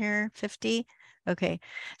 something in here, 50. Okay,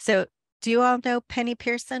 so do you all know Penny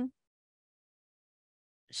Pearson?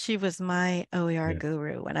 She was my OER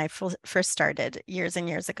guru when I first started years and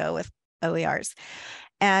years ago with OERs.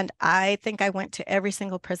 And I think I went to every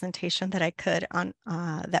single presentation that I could on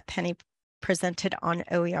that Penny presented on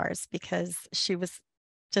OERs because she was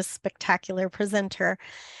just spectacular presenter.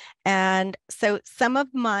 And so some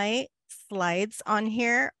of my slides on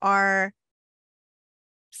here are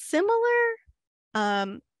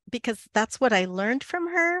similar because that's what I learned from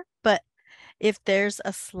her. But if there's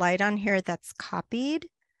a slide on here that's copied,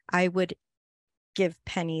 I would give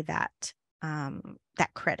Penny that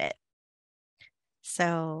that credit.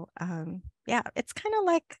 So yeah, it's kind of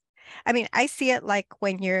like, I mean, I see it like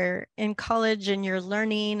when you're in college and you're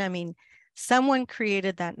learning. I mean, someone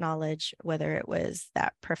created that knowledge, whether it was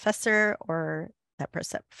that professor or that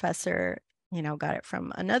professor, you know, got it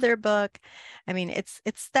from another book. I mean, it's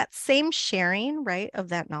that same sharing, right, of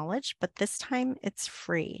that knowledge, but this time it's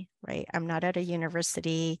free, right? I'm not at a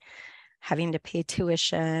university having to pay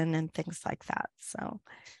tuition and things like that. So,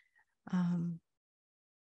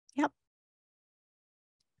 yep.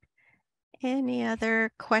 Any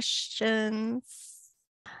other questions?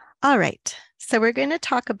 All right, so we're going to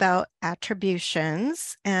talk about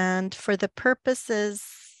attributions, and for the purposes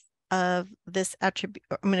of this attribute,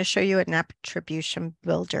 I'm going to show you an attribution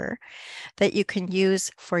builder that you can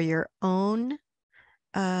use for your own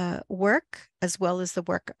work as well as the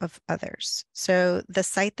work of others. So the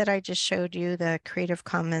site that I just showed you, the Creative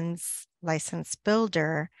Commons license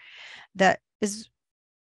builder, that is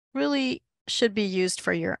really should be used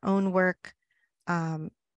for your own work,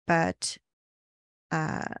 but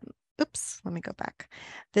oops, let me go back.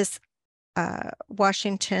 This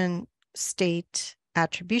Washington State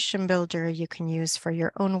attribution builder you can use for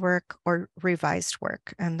your own work or revised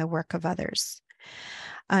work and the work of others.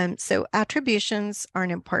 So attributions are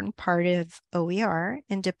an important part of OER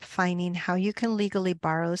in defining how you can legally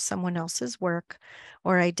borrow someone else's work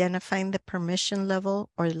or identifying the permission level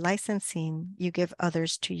or licensing you give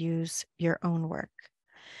others to use your own work.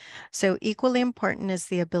 So equally important is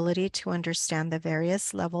the ability to understand the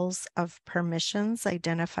various levels of permissions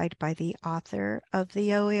identified by the author of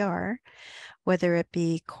the OER, whether it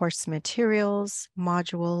be course materials,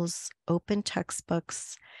 modules, open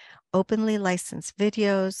textbooks, openly licensed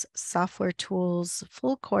videos, software tools,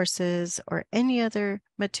 full courses, or any other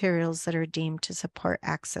materials that are deemed to support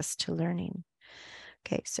access to learning.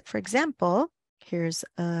 Okay, so for example, here's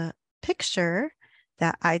a picture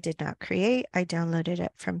that I did not create. I downloaded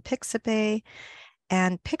it from Pixabay,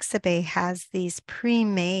 and Pixabay has these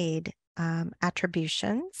pre-made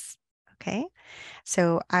attributions. Okay,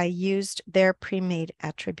 so I used their pre-made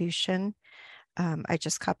attribution. I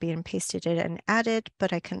just copied and pasted it and added,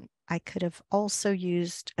 but I could have also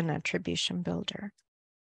used an attribution builder.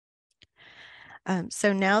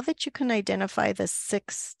 So now that you can identify the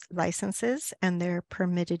 6 licenses and their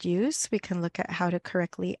permitted use, we can look at how to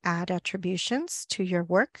correctly add attributions to your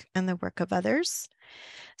work and the work of others.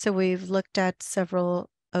 So we've looked at several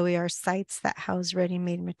OER sites that house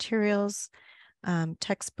ready-made materials,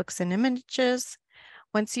 textbooks, and images.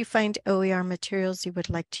 Once you find OER materials you would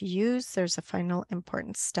like to use, there's a final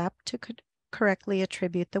important step to correctly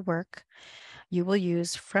attribute the work you will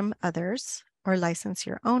use from others, or license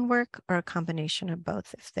your own work, or a combination of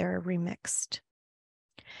both if they're remixed.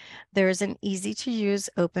 There is an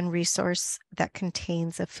easy-to-use open resource that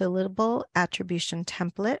contains a fillable attribution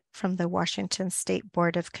template from the Washington State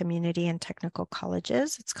Board of Community and Technical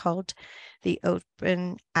Colleges. It's called the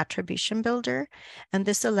Open Attribution Builder, and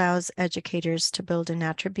this allows educators to build an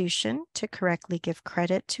attribution to correctly give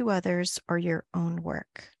credit to others or your own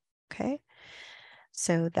work. Okay.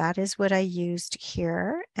 So that is what I used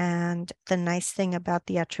here. And the nice thing about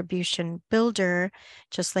the attribution builder,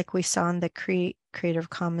 just like we saw in the Creative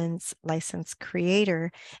Commons license creator,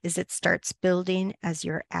 is it starts building as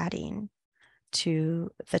you're adding to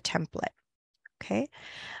the template. Okay.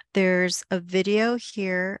 There's a video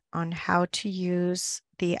here on how to use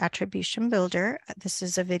the attribution builder. This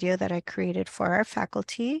is a video that I created for our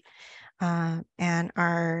faculty, and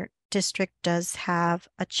our district does have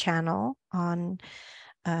a channel on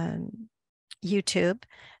YouTube.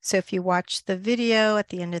 So if you watch the video, at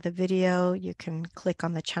the end of the video, you can click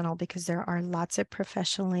on the channel because there are lots of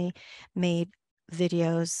professionally made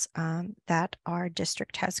videos that our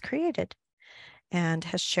district has created and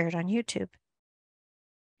has shared on YouTube.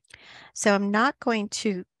 So I'm not going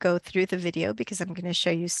to go through the video because I'm going to show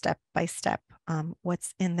you step by step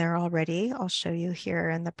what's in there already. I'll show you here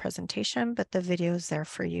in the presentation, but the video is there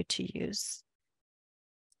for you to use.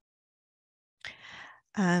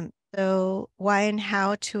 So why and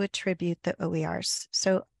how to attribute the OERs.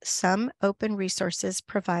 So some open resources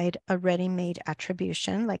provide a ready-made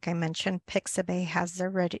attribution. Like I mentioned, Pixabay has their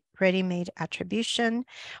ready-made attribution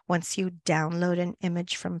once you download an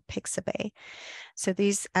image from Pixabay. So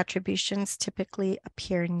these attributions typically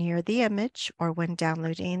appear near the image or when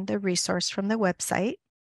downloading the resource from the website.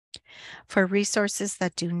 For resources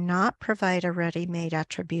that do not provide a ready-made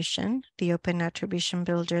attribution, the Open Attribution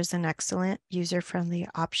Builder is an excellent user-friendly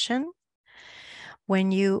option.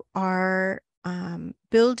 When you are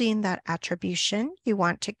building that attribution, you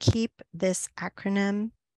want to keep this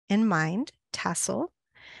acronym in mind, TASL.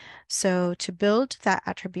 So to build that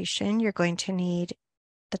attribution, you're going to need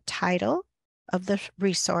the title of the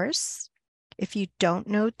resource. If you don't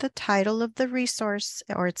know the title of the resource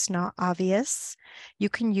or it's not obvious, you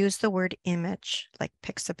can use the word image like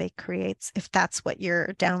Pixabay creates if that's what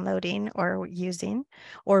you're downloading or using,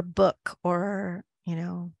 or book, or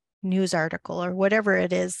news article, or whatever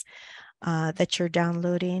it is that you're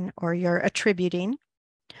downloading or you're attributing.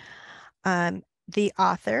 The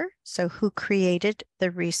author, so who created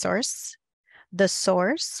the resource. The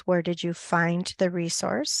source, where did you find the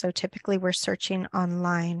resource? So typically we're searching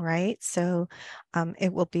online, right? So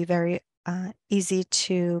it will be very easy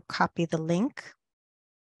to copy the link.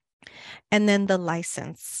 And then the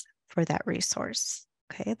license for that resource,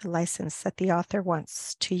 okay? The license that the author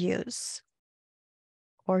wants to use,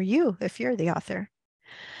 or you, if you're the author.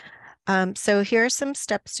 So here are some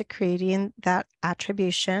steps to creating that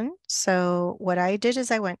attribution. So what I did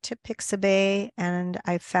is I went to Pixabay and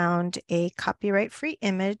I found a copyright-free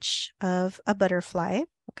image of a butterfly.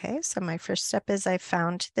 Okay, so my first step is I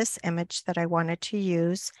found this image that I wanted to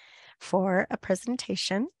use for a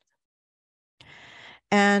presentation.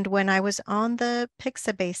 And when I was on the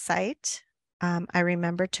Pixabay site, I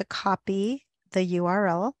remembered to copy the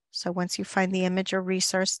URL. So once you find the image or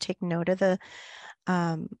resource, take note of the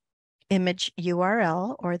image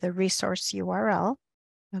URL or the resource URL.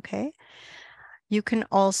 Okay. You can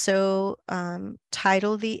also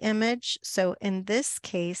title the image. So in this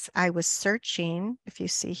case, I was searching, if you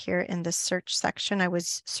see here in the search section, I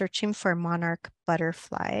was searching for monarch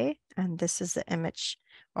butterfly. And this is the image,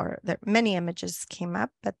 or there many images came up,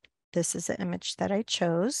 but this is the image that I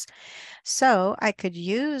chose. So I could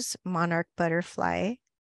use monarch butterfly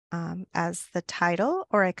as the title,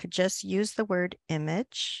 or I could just use the word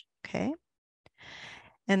image. Okay.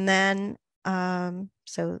 And then,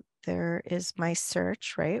 so there is my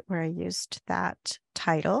search, right, where I used that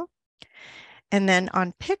title. And then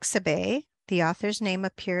on Pixabay, the author's name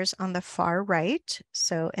appears on the far right.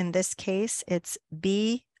 So in this case, it's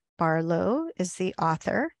B. Barlow is the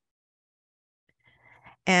author.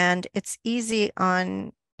 And it's easy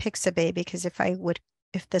on Pixabay because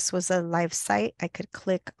if this was a live site, I could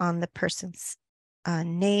click on the person's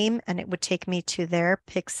name and it would take me to their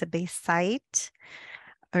Pixabay site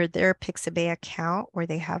or their Pixabay account where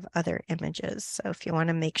they have other images. So if you want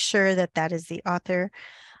to make sure that that is the author,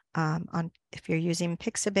 if you're using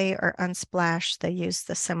Pixabay or Unsplash, they use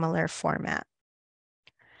the similar format.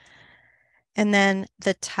 And then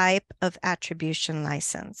the type of attribution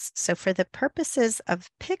license. So for the purposes of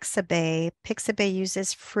Pixabay, Pixabay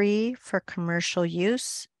uses free for commercial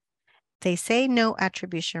use. They say no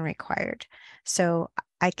attribution required. So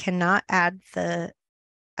I cannot add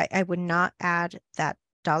I would not add that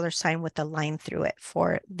 $ with a line through it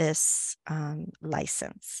for this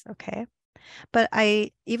license, okay? But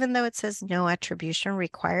even though it says no attribution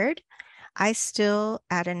required, I still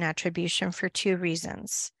add an attribution for two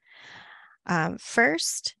reasons.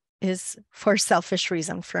 First is for selfish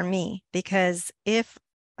reason for me, because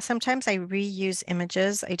sometimes I reuse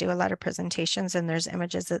images, I do a lot of presentations and there's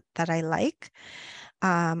images that I like,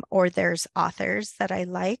 or there's authors that I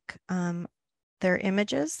like their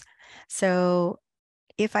images. So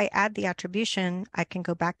if I add the attribution, I can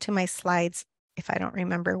go back to my slides. If I don't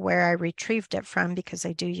remember where I retrieved it from, because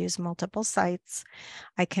I do use multiple sites,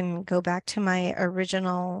 I can go back to my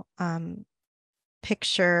original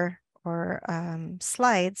picture or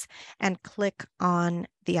slides and click on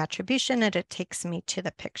the attribution and it takes me to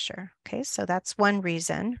the picture. Okay, so that's one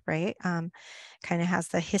reason, right? Kind of has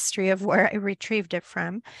the history of where I retrieved it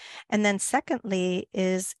from. And then secondly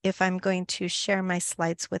is if I'm going to share my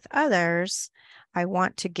slides with others, I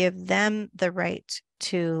want to give them the right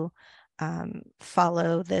to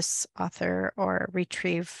follow this author or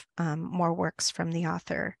retrieve more works from the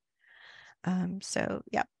author. So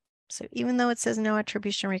yeah. So even though it says no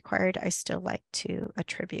attribution required, I still like to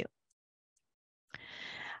attribute.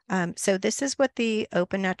 So this is what the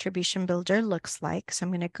Open Attribution Builder looks like. So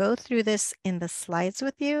I'm going to go through this in the slides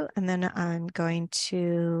with you, and then I'm going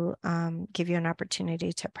to give you an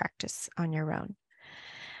opportunity to practice on your own.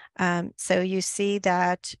 So you see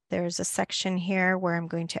that there's a section here where I'm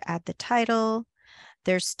going to add the title.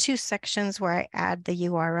 There's two sections where I add the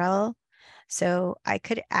URL. So I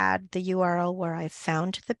could add the URL where I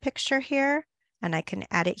found the picture here, and I can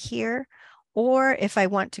add it here. Or if I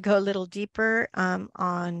want to go a little deeper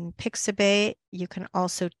on Pixabay, you can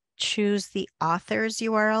also choose the author's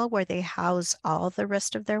URL where they house all the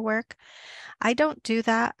rest of their work. I don't do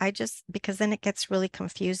that. Because then it gets really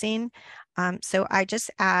confusing. So I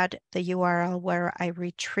just add the URL where I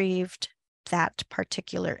retrieved that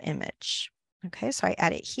particular image. Okay, so I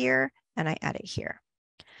add it here and I add it here.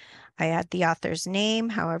 I add the author's name,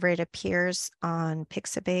 however it appears on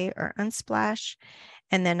Pixabay or Unsplash,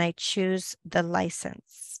 and then I choose the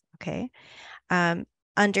license, okay?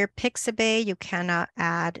 Under Pixabay, you cannot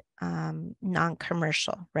add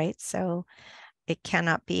non-commercial, right? So it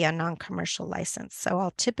cannot be a non-commercial license. So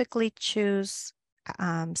I'll typically choose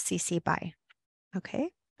CC BY, okay?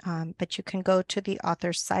 But you can go to the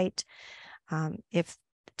author's site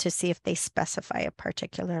to see if they specify a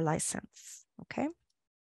particular license, okay?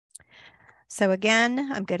 So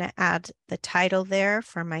again, I'm going to add the title there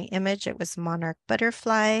for my image. It was Monarch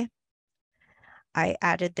Butterfly. I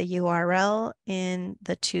added the URL in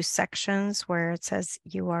the two sections where it says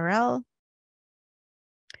URL.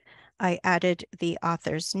 I added the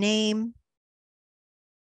author's name.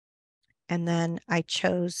 And then I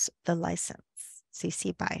chose the license,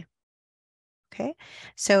 CC BY. Okay,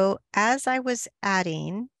 so as I was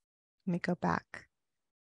adding, let me go back.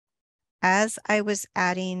 As I was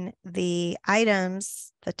adding the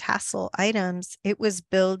items, the tassel items, it was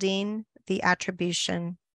building the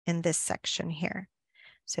attribution in this section here.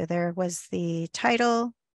 So there was the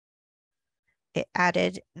title. It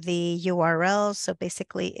added the URL. So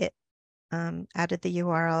basically it added the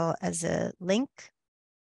URL as a link.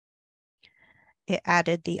 It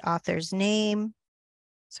added the author's name.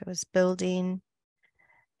 So it was building.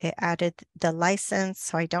 It added the license.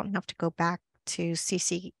 So I don't have to go back to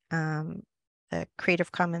CC the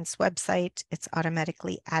Creative Commons website, it's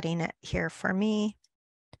automatically adding it here for me.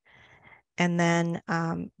 And then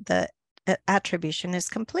the attribution is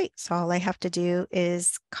complete. So all I have to do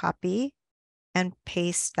is copy and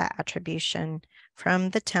paste that attribution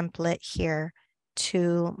from the template here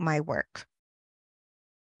to my work.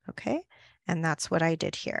 Okay, and that's what I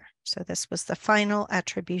did here. So this was the final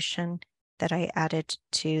attribution that I added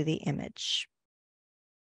to the image.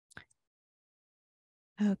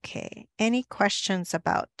 Okay, any questions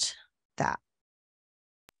about that?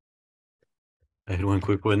 I had one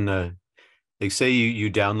quick one. Like say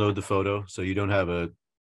you download the photo, so you don't have a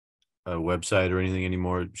website or anything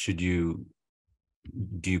anymore. Do you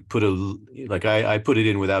put like I put it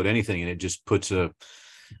in without anything, and it just puts the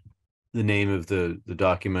name of the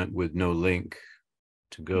document with no link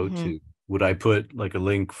to go to. Would I put like a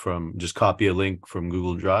link just copy a link from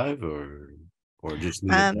Google Drive or just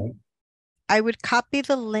leave it blank? I would copy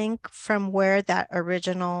the link from where that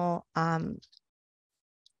original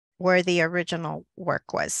where the original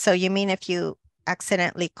work was. So you mean if you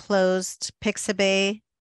accidentally closed Pixabay?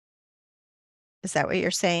 Is that what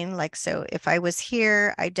you're saying? Like, so if I was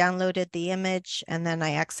here, I downloaded the image and then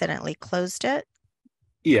I accidentally closed it?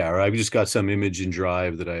 Yeah, or I've just got some image in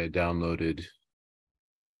Drive that I had downloaded.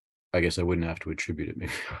 I guess I wouldn't have to attribute it,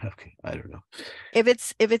 maybe. Okay, I don't know.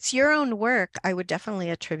 If it's your own work, I would definitely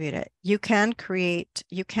attribute it. You can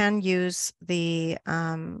use the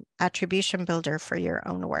attribution builder for your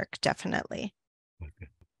own work, definitely.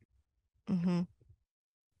 Okay.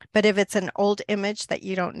 But if it's an old image that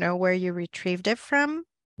you don't know where you retrieved it from,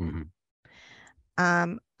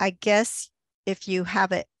 I guess if you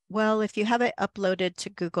have it uploaded to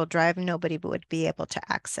Google Drive, nobody would be able to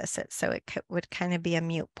access it. So it would kind of be a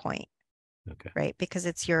moot point, right? Because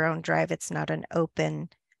it's your own drive. It's not an open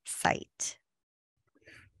site.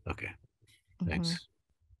 Okay, thanks.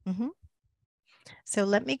 So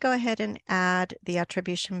let me go ahead and add the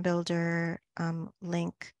attribution builder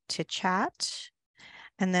link to chat.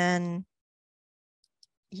 And then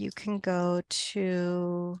you can go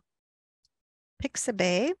to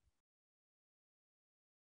Pixabay.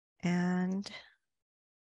 And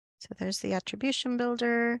so there's the attribution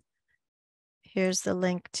builder. Here's the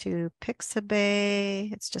link to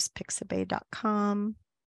Pixabay. It's just pixabay.com.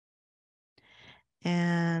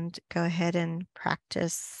 And go ahead and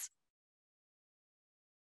practice.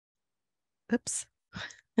 Oops.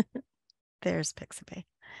 There's Pixabay.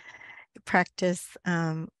 Practice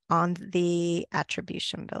on the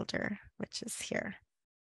attribution builder, which is here.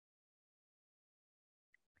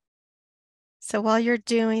 So while you're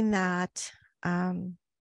doing that, one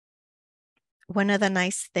of the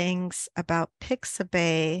nice things about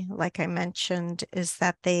Pixabay, like I mentioned, is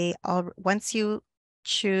that once you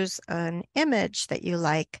choose an image that you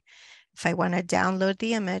like, if I want to download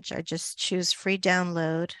the image, I just choose free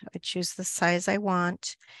download. I choose the size I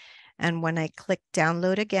want. And when I click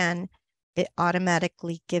download again, it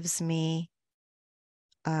automatically gives me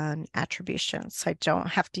an attribution. So I don't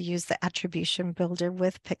have to use the attribution builder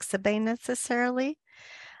with Pixabay necessarily,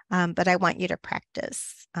 but I want you to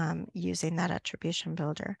practice using that attribution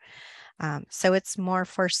builder. So it's more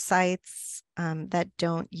for sites that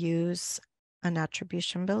don't use an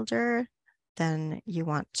attribution builder, then you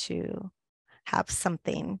want to have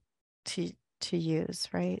something to use,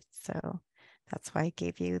 right? So that's why I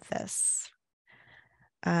gave you this.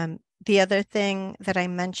 The other thing that I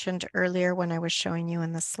mentioned earlier when I was showing you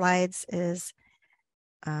in the slides is,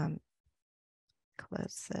 close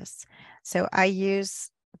this. So I use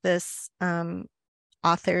this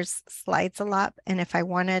author's slides a lot. And if I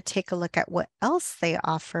want to take a look at what else they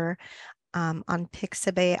offer on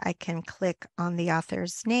Pixabay, I can click on the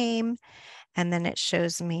author's name and then it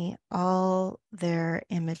shows me all their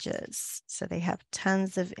images. So they have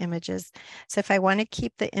tons of images. So if I want to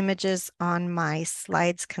keep the images on my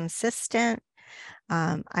slides consistent,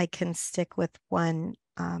 I can stick with one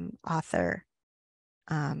author.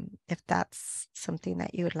 If that's something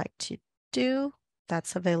that you would like to do,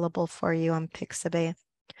 that's available for you on Pixabay.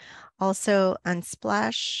 Also,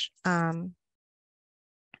 Unsplash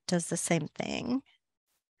does the same thing.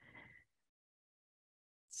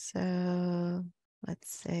 So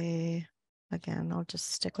let's say, again, I'll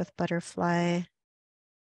just stick with butterfly.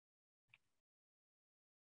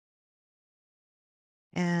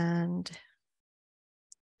 And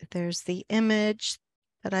there's the image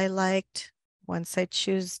that I liked. Once I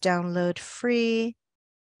choose download free,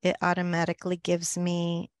 it automatically gives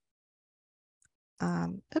me, I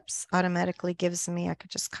could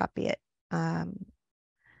just copy it, an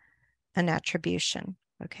attribution,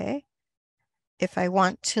 okay? if I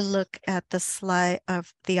want to look at the slide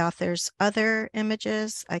of the author's other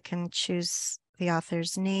images, I can choose the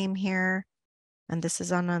author's name here. And this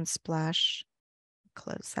is on Unsplash.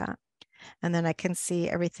 Close that. And then I can see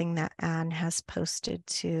everything that Anne has posted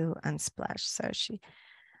to Unsplash. So she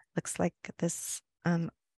looks like this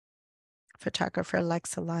photographer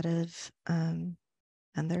likes a lot of, and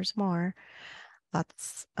there's more,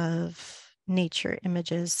 lots of nature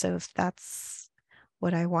images. So if that's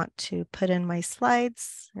what I want to put in my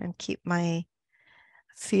slides and keep my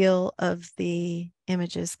feel of the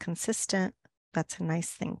images consistent, that's a nice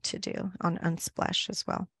thing to do on Unsplash as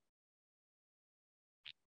well.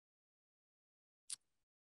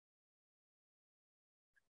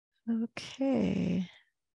 Okay.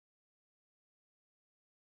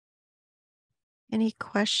 Any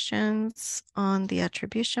questions on the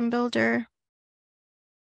attribution builder?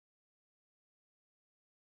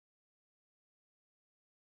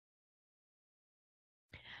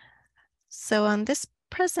 So on this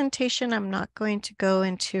presentation, I'm not going to go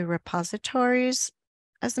into repositories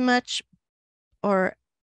as much, or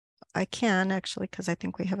I can actually, because I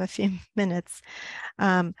think we have a few minutes.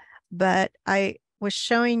 But I was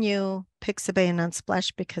showing you Pixabay and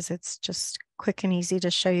Unsplash because it's just quick and easy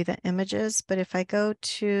to show you the images. But if I go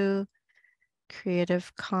to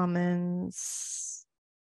Creative Commons,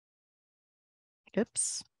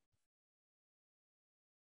 oops.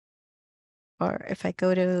 Or if I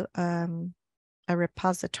go to a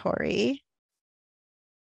repository,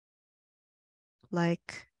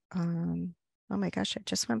 like, oh my gosh, I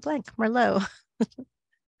just went blank, Merlot.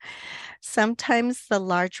 Sometimes the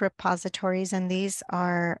large repositories, and these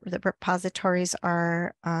are, the repositories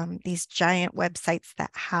are these giant websites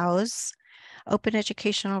that house open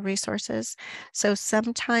educational resources. So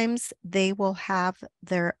sometimes they will have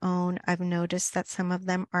their own, I've noticed that some of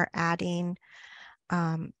them are adding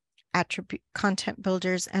attribute content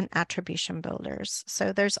builders and attribution builders.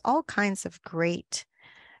 So there's all kinds of great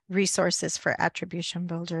resources for attribution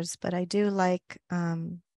builders, but I do like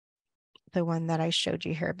the one that I showed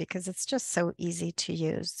you here because it's just so easy to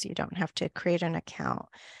use. You don't have to create an account.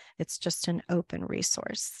 It's just an open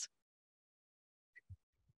resource.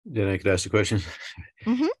 Then I could ask a question.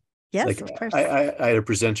 Mm-hmm. Yes, like, of course. I had a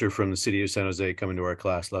presenter from the city of San Jose come into our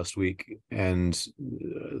class last week, and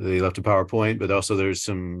they left a PowerPoint, but also there's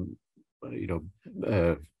some, I don't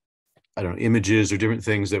know, images or different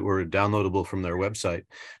things that were downloadable from their website.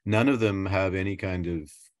 None of them have any kind of,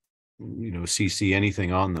 CC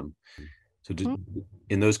anything on them. So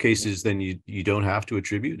in those cases, then you don't have to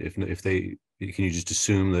attribute if they, can you just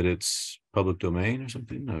assume that it's public domain or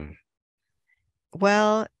something? Or?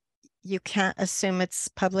 Well, you can't assume it's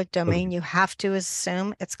public domain. Okay. You have to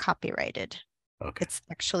assume it's copyrighted. Okay. It's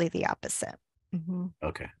actually the opposite. Mm-hmm.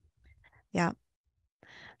 Okay. Yeah.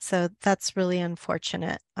 So that's really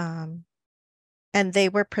unfortunate. And they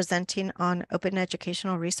were presenting on open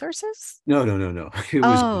educational resources? No. It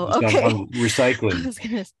was okay. on recycling.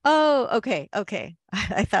 Okay.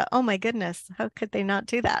 I thought, oh my goodness, how could they not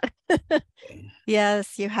do that?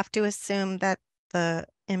 Yes, you have to assume that the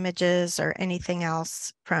images or anything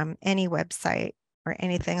else from any website or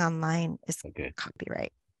anything online is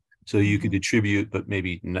copyright. So you could attribute, but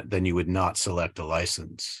maybe then you would not select a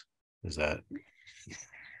license. Is that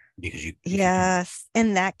because you? Yes,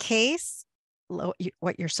 in that case,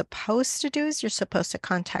 what you're supposed to do is you're supposed to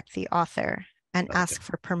contact the author and ask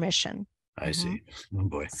for permission. I see. Oh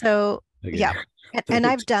boy. So yeah, and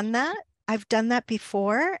I've done that. I've done that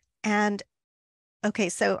before. And okay,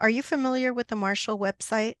 so are you familiar with the Marshall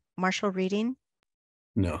website, Marshall Reading?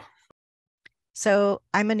 No. So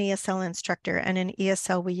I'm an ESL instructor, and in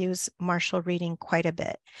ESL we use Marshall Reading quite a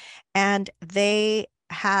bit. And they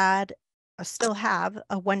still have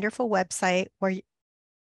a wonderful website where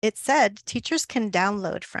it said teachers can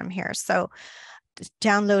download from here. So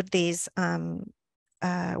download these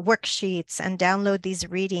worksheets and download these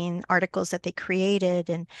reading articles that they created.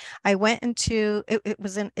 And I went into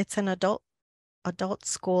it's an adult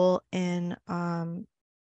school in oh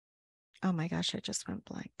my gosh, I just went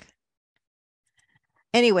blank.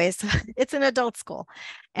 Anyways, it's an adult school,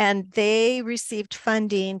 and they received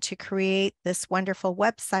funding to create this wonderful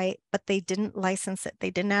website, but they didn't license it.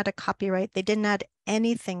 They didn't add a copyright. They didn't add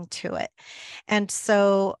anything to it. And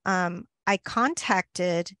so there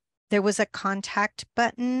was a contact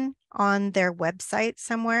button on their website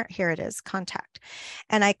somewhere. Here it is, contact.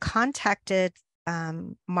 And I contacted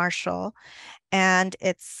Marshall, and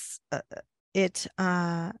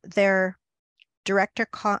their director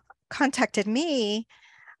contacted me.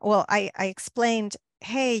 Well, I explained,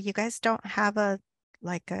 hey, you guys don't have a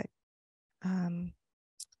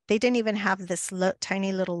they didn't even have this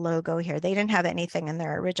tiny little logo here. They didn't have anything in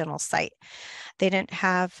their original site. They didn't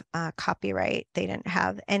have copyright. They didn't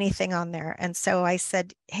have anything on there. And so I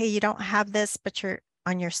said, hey, you don't have this, but you're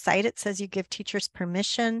on your site, it says you give teachers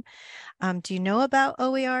permission. Do you know about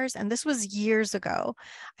OERs? And this was years ago.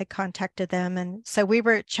 I contacted them. And so we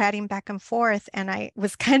were chatting back and forth, and I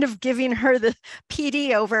was kind of giving her the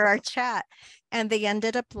PD over our chat. And they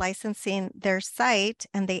ended up licensing their site,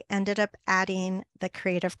 and they ended up adding the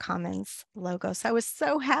Creative Commons logo. So I was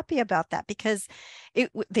so happy about that, because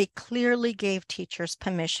they clearly gave teachers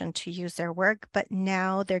permission to use their work, but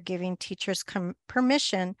now they're giving teachers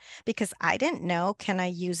permission, because I didn't know, can I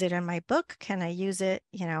use it in my book? Can I use it,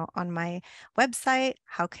 on my website?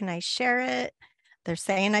 How can I share it? They're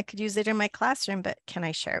saying I could use it in my classroom, but can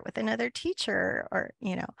I share it with another teacher? Or,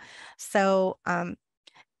 so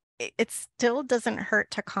it still doesn't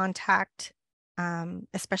hurt to contact,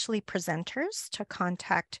 especially presenters, to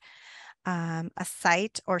contact a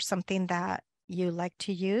site or something that you like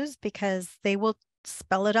to use, because they will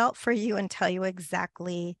spell it out for you and tell you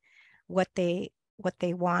exactly what they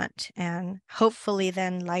want, and hopefully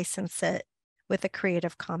then license it with a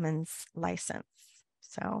Creative Commons license.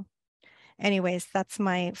 So anyways, that's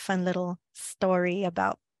my fun little story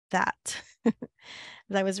about that.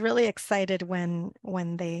 I was really excited when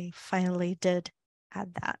they finally did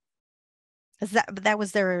add that. That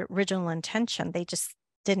was their original intention. They just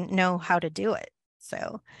didn't know how to do it.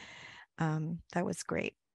 So that was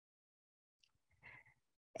great.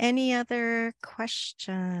 Any other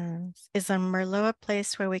questions? Is a Merlot a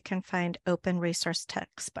place where we can find open resource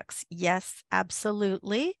textbooks? Yes,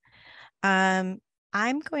 absolutely. I'm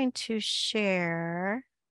going to share.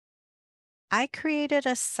 I created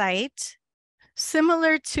a site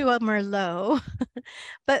similar to a Merlot,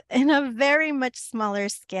 but in a very much smaller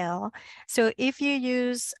scale. So if you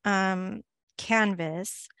use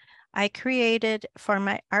Canvas, I created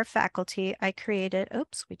for our faculty,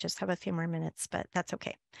 oops, we just have a few more minutes, but that's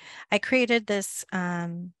okay. I created this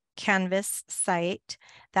Canvas site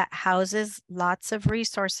that houses lots of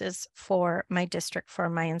resources for my district, for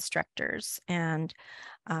my instructors. And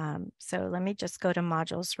so let me just go to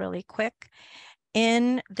modules really quick.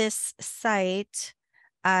 In this site,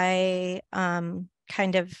 I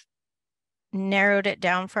kind of narrowed it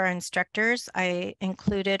down for our instructors. I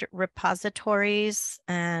included repositories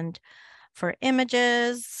and for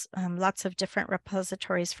images, lots of different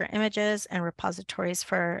repositories for images and repositories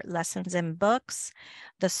for lessons and books.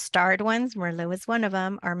 The starred ones, Merlot is one of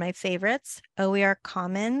them, are my favorites. OER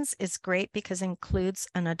Commons is great because it includes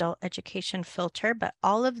an adult education filter, but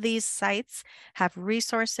all of these sites have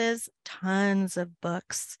resources, tons of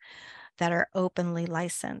books that are openly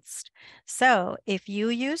licensed. So if you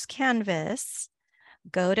use Canvas,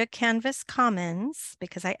 go to Canvas Commons,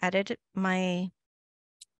 because I added my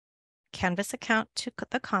Canvas account to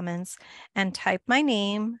the Commons, and type my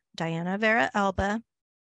name, Diana Vera Alba,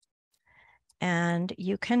 and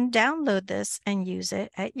you can download this and use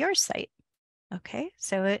it at your site. Okay,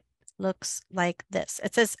 so it looks like this.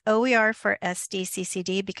 It says OER for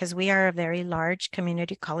SDCCD because we are a very large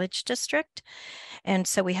community college district. And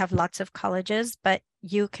so we have lots of colleges, but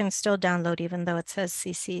you can still download even though it says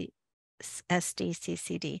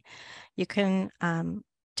SDCCD. You can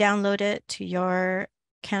download it to your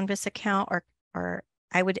Canvas account, or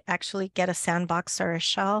I would actually get a sandbox or a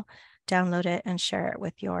shell, download it and share it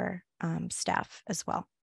with your staff as well.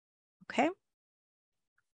 Okay.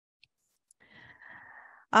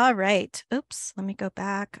 All right. Oops, let me go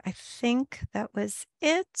back. I think that was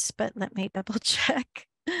it, but let me double check.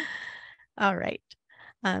 All right.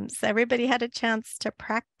 So everybody had a chance to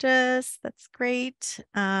practice. That's great.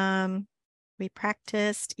 We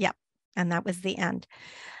practiced. Yep. And that was the end.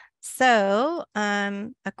 So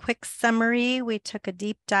a quick summary, we took a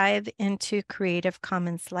deep dive into Creative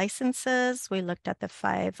Commons licenses. We looked at the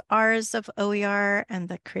 5 R's of OER and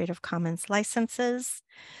the Creative Commons licenses.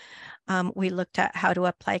 We looked at how to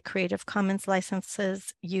apply Creative Commons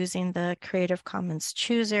licenses using the Creative Commons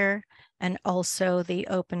Chooser and also the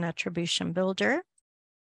Open Attribution Builder.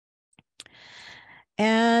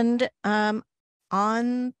 And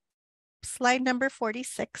on slide number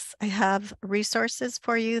 46, I have resources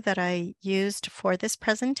for you that I used for this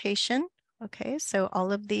presentation. Okay, so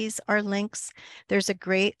all of these are links. There's a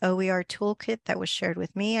great OER toolkit that was shared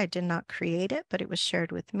with me. I did not create it, but it was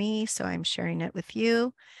shared with me, so I'm sharing it with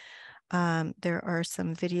you. There are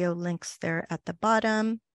some video links there at the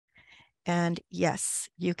bottom. And yes,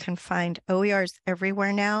 you can find OERs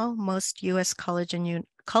everywhere now. Most US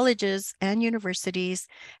colleges and universities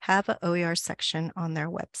have an OER section on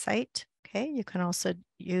their website. Okay, you can also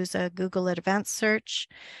use a Google Advanced Search.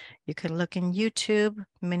 You can look in YouTube.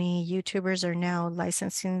 Many YouTubers are now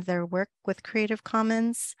licensing their work with Creative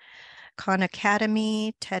Commons. Khan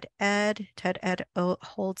Academy, TED Ed. TED Ed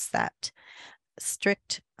holds that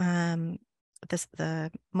strict,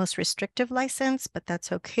 the most restrictive license, but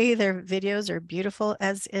that's okay. Their videos are beautiful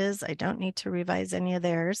as is. I don't need to revise any of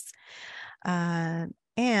theirs.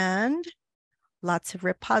 And lots of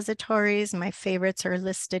repositories. My favorites are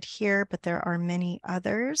listed here, but there are many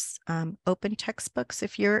others. Open textbooks.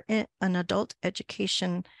 If you're in an adult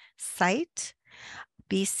education site,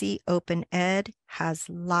 BC Open Ed has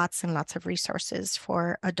lots and lots of resources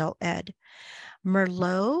for adult ed.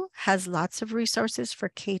 Merlot has lots of resources for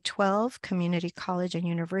K-12, community college and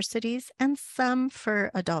universities, and some for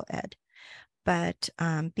adult ed. But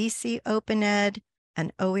BC Open Ed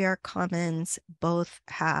and OER Commons both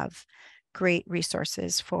have great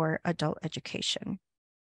resources for adult education.